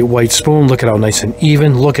straight white spoon. Look at how nice and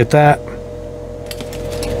even. Look at that.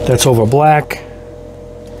 That's over black.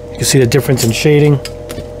 You can see the difference in shading.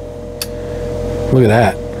 Look at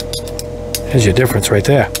that. There's your difference right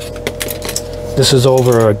there. This is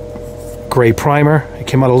over a gray primer. It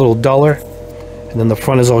came out a little duller. And then the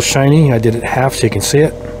front is all shiny. I did it half so you can see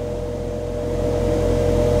it.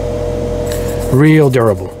 Real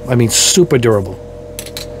durable. I mean, super durable.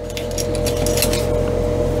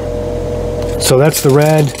 So that's the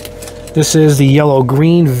red. This is the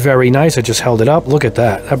yellow-green. Very nice. I just held it up. Look at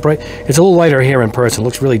that. That bright. It's a little lighter here in person. It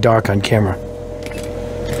looks really dark on camera.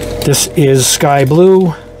 This is sky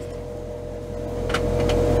blue.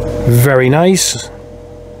 Very nice.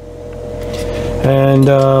 And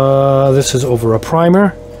this is over a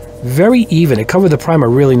primer. Very even. It covered the primer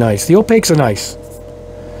really nice. The opaques are nice.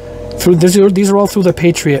 These are all through the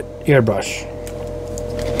Patriot airbrush.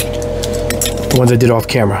 The ones I did off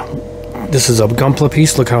camera. This is a Gunpla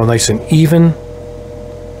piece. Look how nice and even.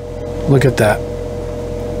 Look at that.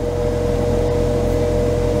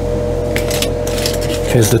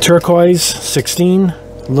 Here's the turquoise 16.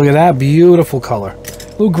 Look at that. Beautiful color.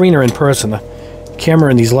 A little greener in person. The camera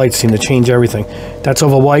and these lights seem to change everything. That's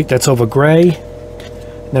over white. That's over gray.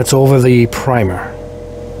 That's over the primer.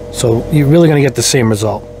 So you're really going to get the same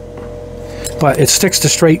result. But it sticks to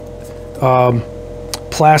straight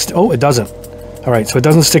plastic. Oh, it doesn't. Alright, so it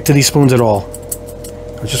doesn't stick to these spoons at all.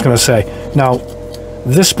 I was just going to say. Now,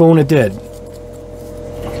 this spoon it did.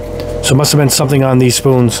 So it must have been something on these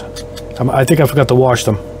spoons. I think I forgot to wash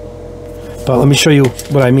them. But let me show you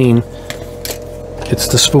what I mean. It's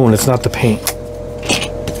the spoon, it's not the paint.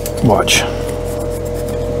 Watch.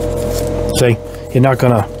 See? You're not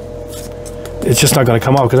going to... It's just not going to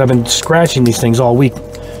come out because I've been scratching these things all week,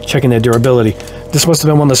 checking their durability. This must have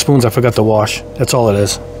been one of the spoons I forgot to wash. That's all it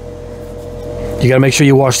is. You got to make sure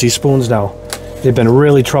you wash these spoons now. They've been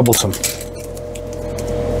really troublesome.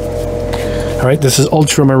 Alright, this is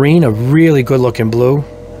ultramarine, a really good looking blue.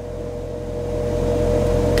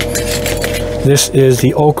 This is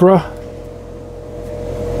the ochre.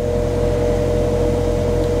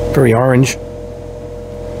 Very orange.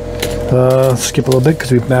 Skip a little bit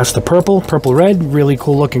because we've masked the purple. Purple red, really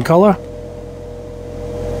cool looking color.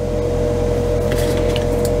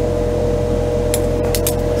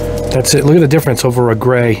 That's it. Look at the difference over a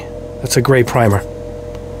gray. That's a gray primer.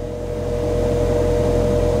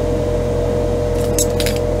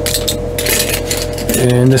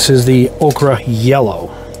 And this is the ochre yellow.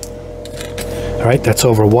 Alright, that's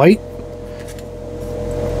over white.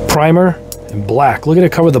 Primer and black. Look at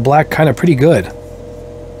it cover the black kind of pretty good.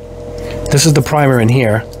 This is the primer in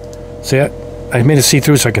here. See it? I made it see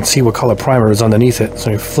through so I can see what color primer is underneath it. So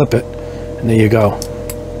you flip it, and there you go.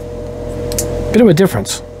 Bit of a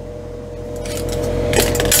difference.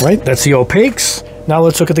 Right, that's the opaques. Now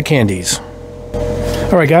let's look at the candies.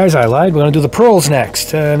 Alright guys, I lied. We're going to do the pearls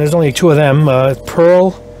next. And there's only two of them.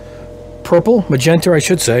 Purple, magenta I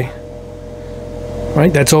should say.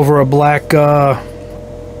 Right, that's over a black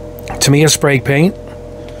Tamiya spray paint.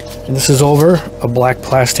 And this is over a black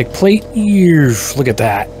plastic plate. Eesh, look at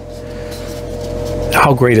that.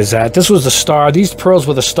 How great is that? This was the star. These pearls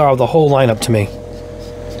were the star of the whole lineup to me.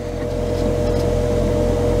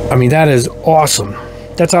 I mean, that is awesome.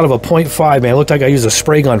 That's out of a .5, man. It looked like I used a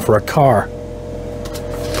spray gun for a car.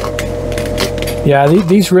 Yeah,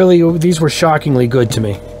 these were shockingly good to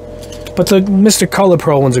me. But the Mr. Color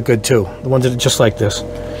Pearl ones are good too. The ones that are just like this.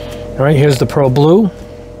 Alright, here's the pearl blue.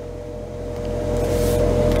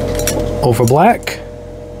 Over black.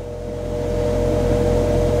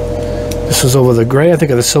 This is over the gray, I think,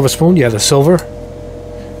 of the silver spoon. Yeah, the silver.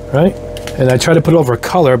 Right? And I tried to put it over a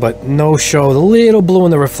color, but no show. The little blue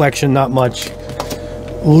in the reflection, not much.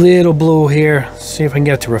 Little blue here. See if I can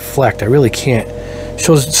get it to reflect. I really can't.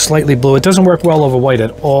 Shows slightly blue. It doesn't work well over white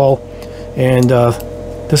at all. And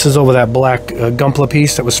this is over that black Gunpla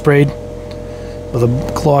piece that was sprayed with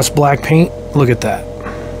a gloss black paint. Look at that.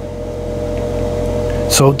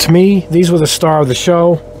 So to me, these were the star of the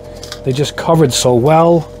show. They just covered so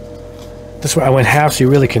well. This one I went half so you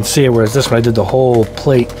really can see it, whereas this one I did the whole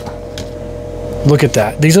plate. Look at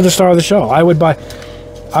that. These are the star of the show. I would buy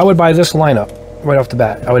this lineup right off the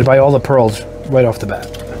bat. I would buy all the pearls right off the bat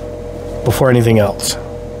before anything else.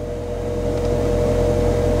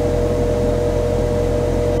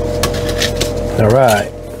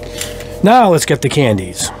 Alright. Now let's get the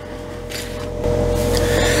candies.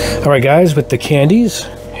 Alright guys, with the candies,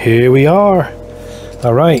 here we are.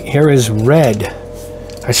 Alright, here is red.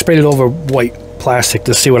 I sprayed it over white plastic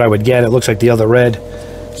to see what I would get. It looks like the other red.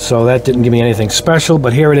 So that didn't give me anything special.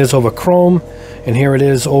 But here it is over chrome. And here it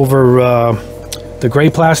is over the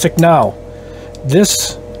gray plastic. Now,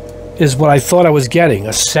 this is what I thought I was getting.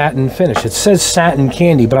 A satin finish. It says satin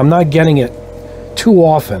candy, but I'm not getting it too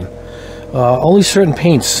often. Only certain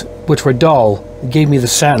paints, which were dull, gave me the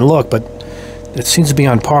satin look. But it seems to be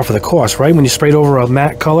on par for the cost, right? When you sprayed over a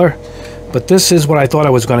matte color. But this is what I thought I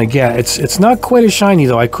was going to get. It's not quite as shiny,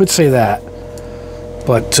 though. I could say that.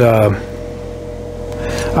 But I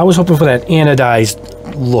was hoping for that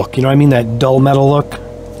anodized look. You know what I mean? That dull metal look.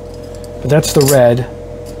 But that's the red.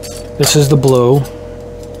 This is the blue.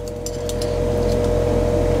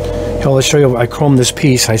 Here, let's show you. I chromed this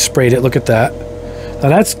piece. I sprayed it. Look at that. Now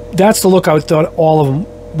that's the look I thought all of them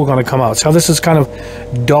were going to come out. So this is kind of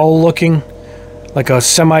dull looking. Like a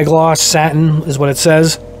semi-gloss satin is what it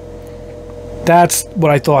says. That's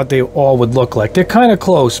what I thought they all would look like. They're kind of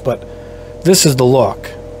close, but this is the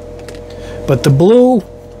look. But the blue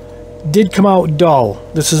did come out dull.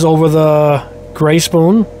 This is over the gray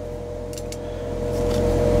spoon.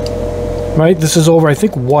 Right? This is over, I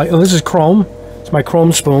think, white. Oh, this is chrome. It's my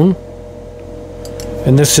chrome spoon.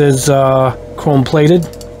 And this is chrome plated.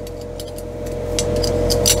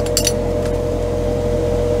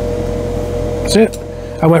 That's it.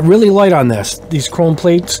 I went really light on these chrome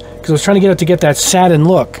plates, because I was trying to get that satin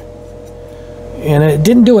look. And it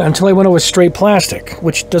didn't do it until I went over straight plastic,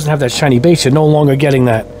 which doesn't have that shiny base. You're no longer getting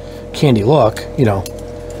that candy look, you know.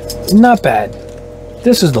 Not bad.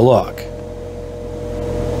 This is the look.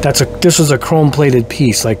 This is a chrome plated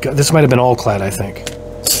piece. Like, this might have been all clad, I think.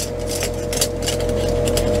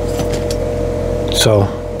 So,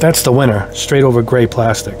 that's the winner. Straight over gray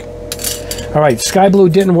plastic. Alright, sky blue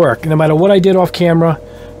didn't work. No matter what I did off camera,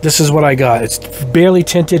 this is what I got. It's barely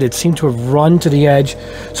tinted. It seemed to have run to the edge.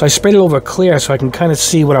 So I sprayed it over clear so I can kind of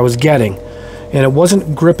see what I was getting. And it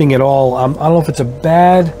wasn't gripping at all. I don't know if it's a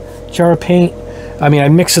bad jar of paint. I mean, I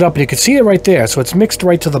mix it up and you can see it right there. So it's mixed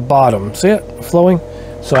right to the bottom. See it? Flowing?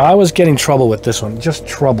 So I was getting trouble with this one. Just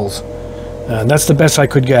troubles. And that's the best I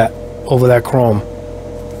could get over that chrome.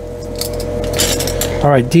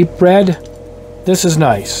 Alright, deep red. This is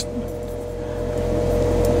nice.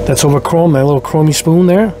 That's over chrome, my little chromey spoon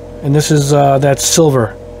there. And this is that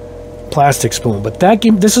silver plastic spoon. But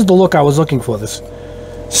this is the look I was looking for, this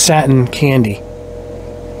satin candy.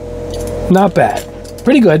 Not bad.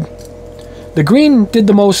 Pretty good. The green did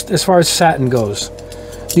the most as far as satin goes.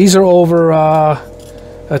 These are over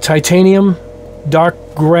a titanium, dark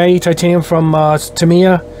gray titanium from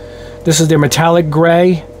Tamiya. This is their metallic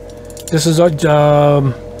gray. This is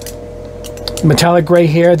metallic gray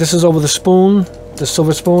here. This is over the spoon. The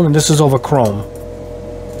silver spoon, and this is over chrome.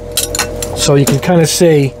 So you can kind of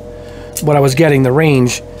see what I was getting, the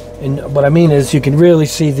range. And what I mean is you can really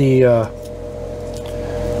see the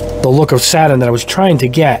look of satin that I was trying to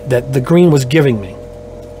get, that the green was giving me.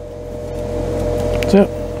 So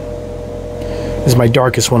this is my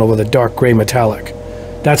darkest one over the dark gray metallic.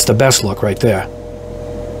 That's the best look right there.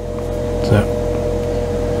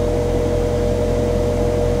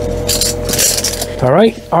 All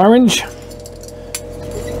right, orange.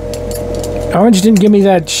 Orange didn't give me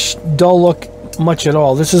that dull look much at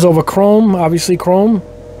all. This is over chrome, obviously chrome.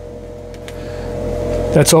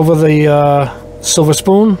 That's over the silver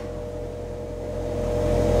spoon.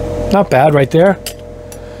 Not bad right there.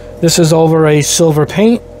 This is over a silver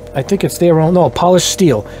paint. I think it's there. No, polished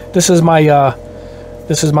steel. This is my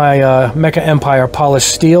Mecha Empire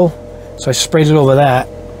polished steel. So I sprayed it over that,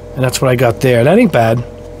 and that's what I got there. That ain't bad.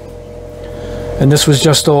 And this was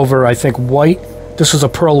just over, I think, white. This was a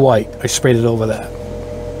pearl white. I sprayed it over that.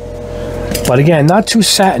 But again, not too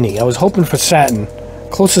satiny. I was hoping for satin.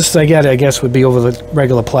 Closest I get, I guess, would be over the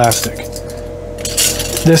regular plastic.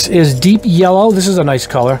 This is deep yellow. This is a nice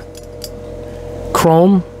color.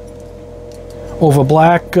 Chrome over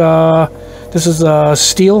black. This is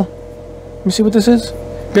steel. Let me see what this is.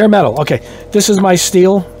 Bare metal. Okay, this is my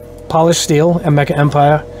steel, polished steel, and Mecha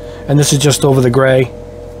Empire, and this is just over the gray.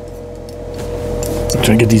 I'm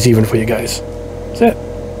trying to get these even for you guys. That's it.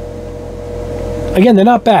 Again, they're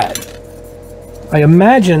not bad. I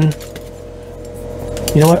imagine.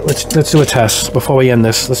 You know what? Let's do a test before we end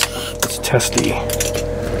this. Let's test the.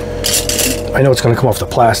 I know it's going to come off the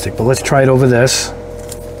plastic, but let's try it over this.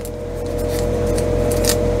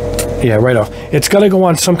 Yeah, right off. It's got to go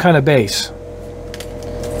on some kind of base.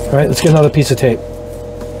 All right, let's get another piece of tape.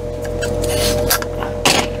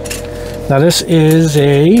 Now this is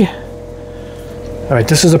a. All right,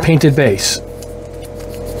 this is a painted base.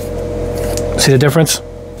 See the difference?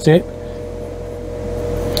 See it?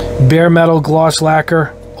 Bare metal gloss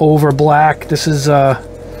lacquer over black. This is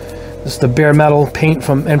the bare metal paint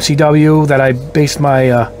from MCW that I based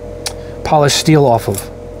my polished steel off of.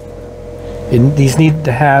 These need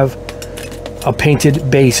to have a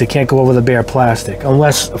painted base. It can't go over the bare plastic,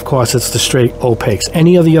 unless, of course, it's the straight opaques.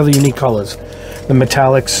 Any of the other unique colors, the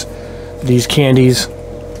metallics, these candies.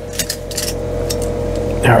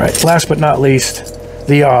 All right. Last but not least,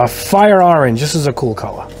 the fire orange. This is a cool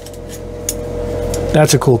color.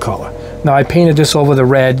 That's a cool color. Now I painted this over the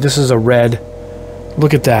red. This is a red.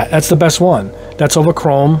 Look at that. That's the best one. That's over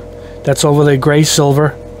chrome. That's over the gray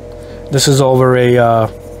silver. This is over a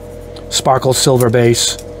sparkle silver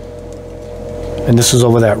base. And this is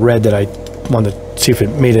over that red that I wanted to see if it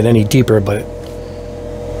made it any deeper, but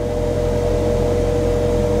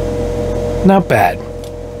not bad.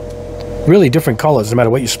 Really different colors no matter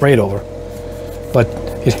what you spray it over. But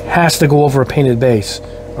it has to go over a painted base,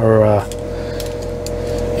 or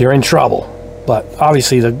you're in trouble. But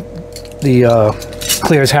obviously the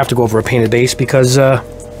clears have to go over a painted base because it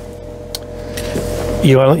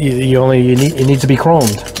needs to be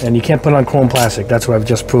chromed, and you can't put it on chrome plastic. That's what I've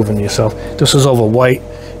just proven to you. So this is over white.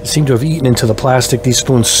 It seemed to have eaten into the plastic. These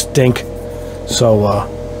spoons stink.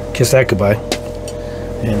 So kiss that goodbye.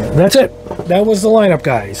 And that's it. That was the lineup,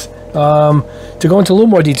 guys. To go into a little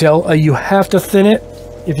more detail, you have to thin it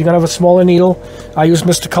if you're gonna have a smaller needle. I use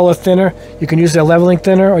Mr. Color thinner. You can use their leveling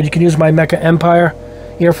thinner, or you can use my Mecha Empire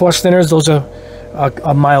Air Force thinners. Those are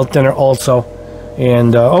a mild thinner also.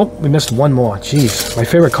 And oh, we missed one more. Jeez, my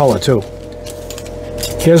favorite color too.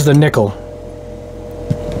 Here's the nickel.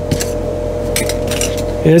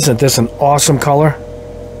 Isn't this an awesome color?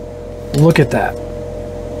 Look at that.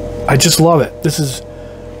 I just love it. This is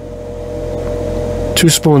 2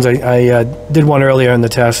 spoons. I did one earlier in the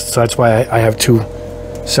test, so that's why I have 2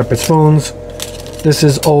 separate spoons. This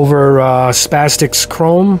is over Spastics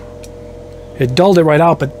Chrome. It dulled it right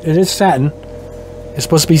out, but it is satin. It's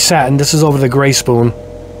supposed to be satin. This is over the gray spoon.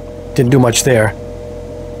 Didn't do much there.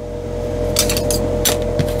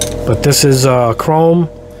 But this is Chrome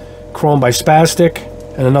by Spastic,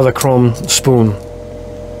 and another Chrome spoon.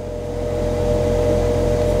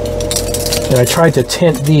 And I tried to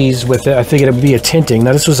tint these with it. I figured it would be a tinting.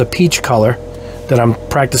 Now this was a peach color that I'm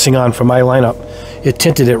practicing on for my lineup. It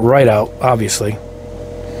tinted it right out, obviously.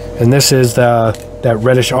 And this is that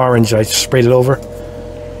reddish orange. I sprayed it over,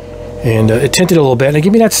 and it tinted a little bit. And it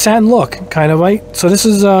gave me that satin look, kind of, right? So this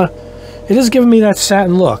is it is giving me that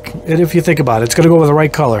satin look. And if you think about it, it's going to go with the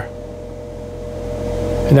right color.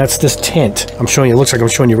 And that's this tint. I'm showing you. It looks like I'm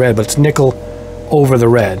showing you red, but it's nickel over the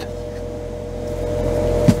red.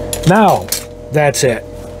 Now, that's it.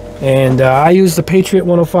 And I use the Patriot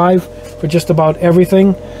 105 for just about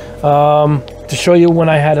everything. To show you when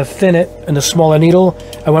I had to thin it in the smaller needle,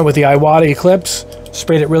 I went with the Iwata Eclipse.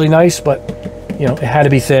 Sprayed it really nice, but you know, it had to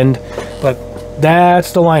be thinned. But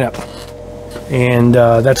that's the lineup. And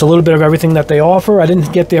that's a little bit of everything that they offer. I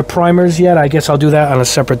didn't get their primers yet. I guess I'll do that on a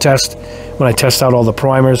separate test when I test out all the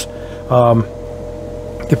primers.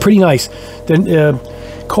 They're pretty nice. Then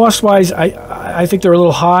cost-wise, I think they're a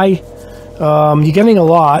little high, You're getting a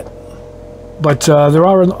lot, but there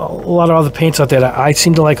are a lot of other paints out there that I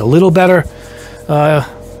seem to like a little better.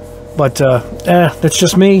 But that's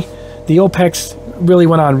just me. The Opex really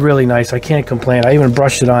went on really nice. I can't complain. I even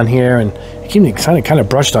brushed it on here, and it kind of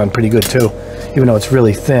brushed on pretty good too, even though it's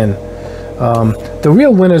really thin. The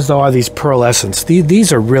real winners though are these pearlescents.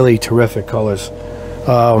 These are really terrific colors.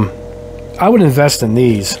 I would invest in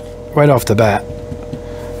these right off the bat.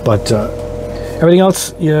 But everything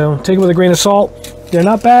else, you know, take it with a grain of salt. They're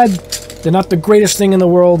not bad. They're not the greatest thing in the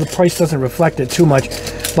world. The price doesn't reflect it too much,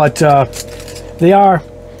 but they are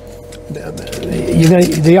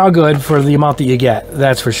good for the amount that you get.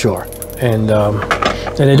 That's for sure. And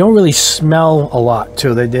they don't really smell a lot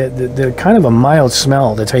too. They're kind of a mild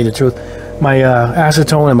smell, to tell you the truth. My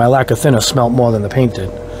acetone and my lacquer thinner smelled more than the paint did.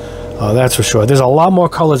 That's for sure. There's a lot more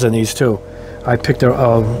colors in these too. I picked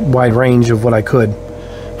a wide range of what I could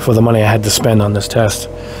for the money I had to spend on this test.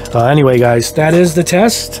 Anyway, guys, that is the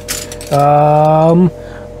test.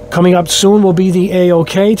 Coming up soon will be the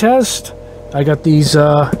AOK test. I got these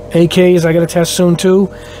AKs I got to test soon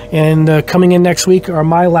too. And coming in next week are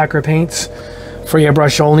my lacquer paints for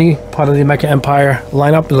Airbrush only, part of the Mecha Empire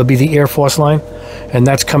lineup. It'll be the Air Force line, and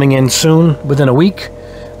that's coming in soon, within a week.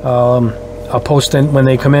 I'll post them when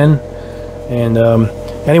they come in. And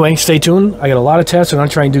anyway, stay tuned. I got a lot of tests. I'm going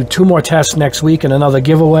to try and do 2 more tests next week and another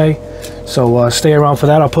giveaway. So stay around for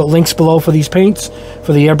that. I'll put links below for these paints,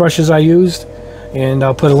 for the airbrushes I used. And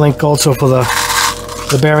I'll put a link also for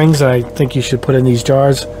the bearings that I think you should put in these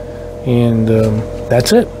jars. And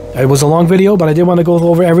that's it. It was a long video, but I did want to go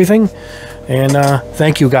over everything. And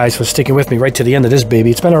thank you guys for sticking with me right to the end of this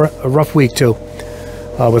baby. It's been a rough week too,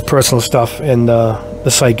 with personal stuff and the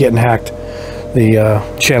site getting hacked,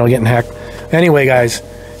 the channel getting hacked. Anyway, guys,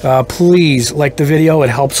 please like the video. It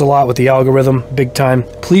helps a lot with the algorithm, big time.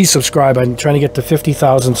 Please subscribe. I'm trying to get to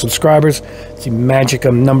 50,000 subscribers. It's the magic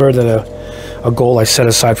number, that a goal I set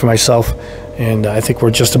aside for myself, and I think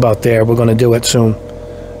we're just about there. We're going to do it soon.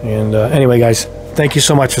 And anyway, guys, thank you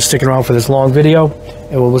so much for sticking around for this long video,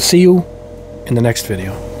 and we'll see you in the next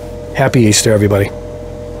video. Happy Easter, everybody.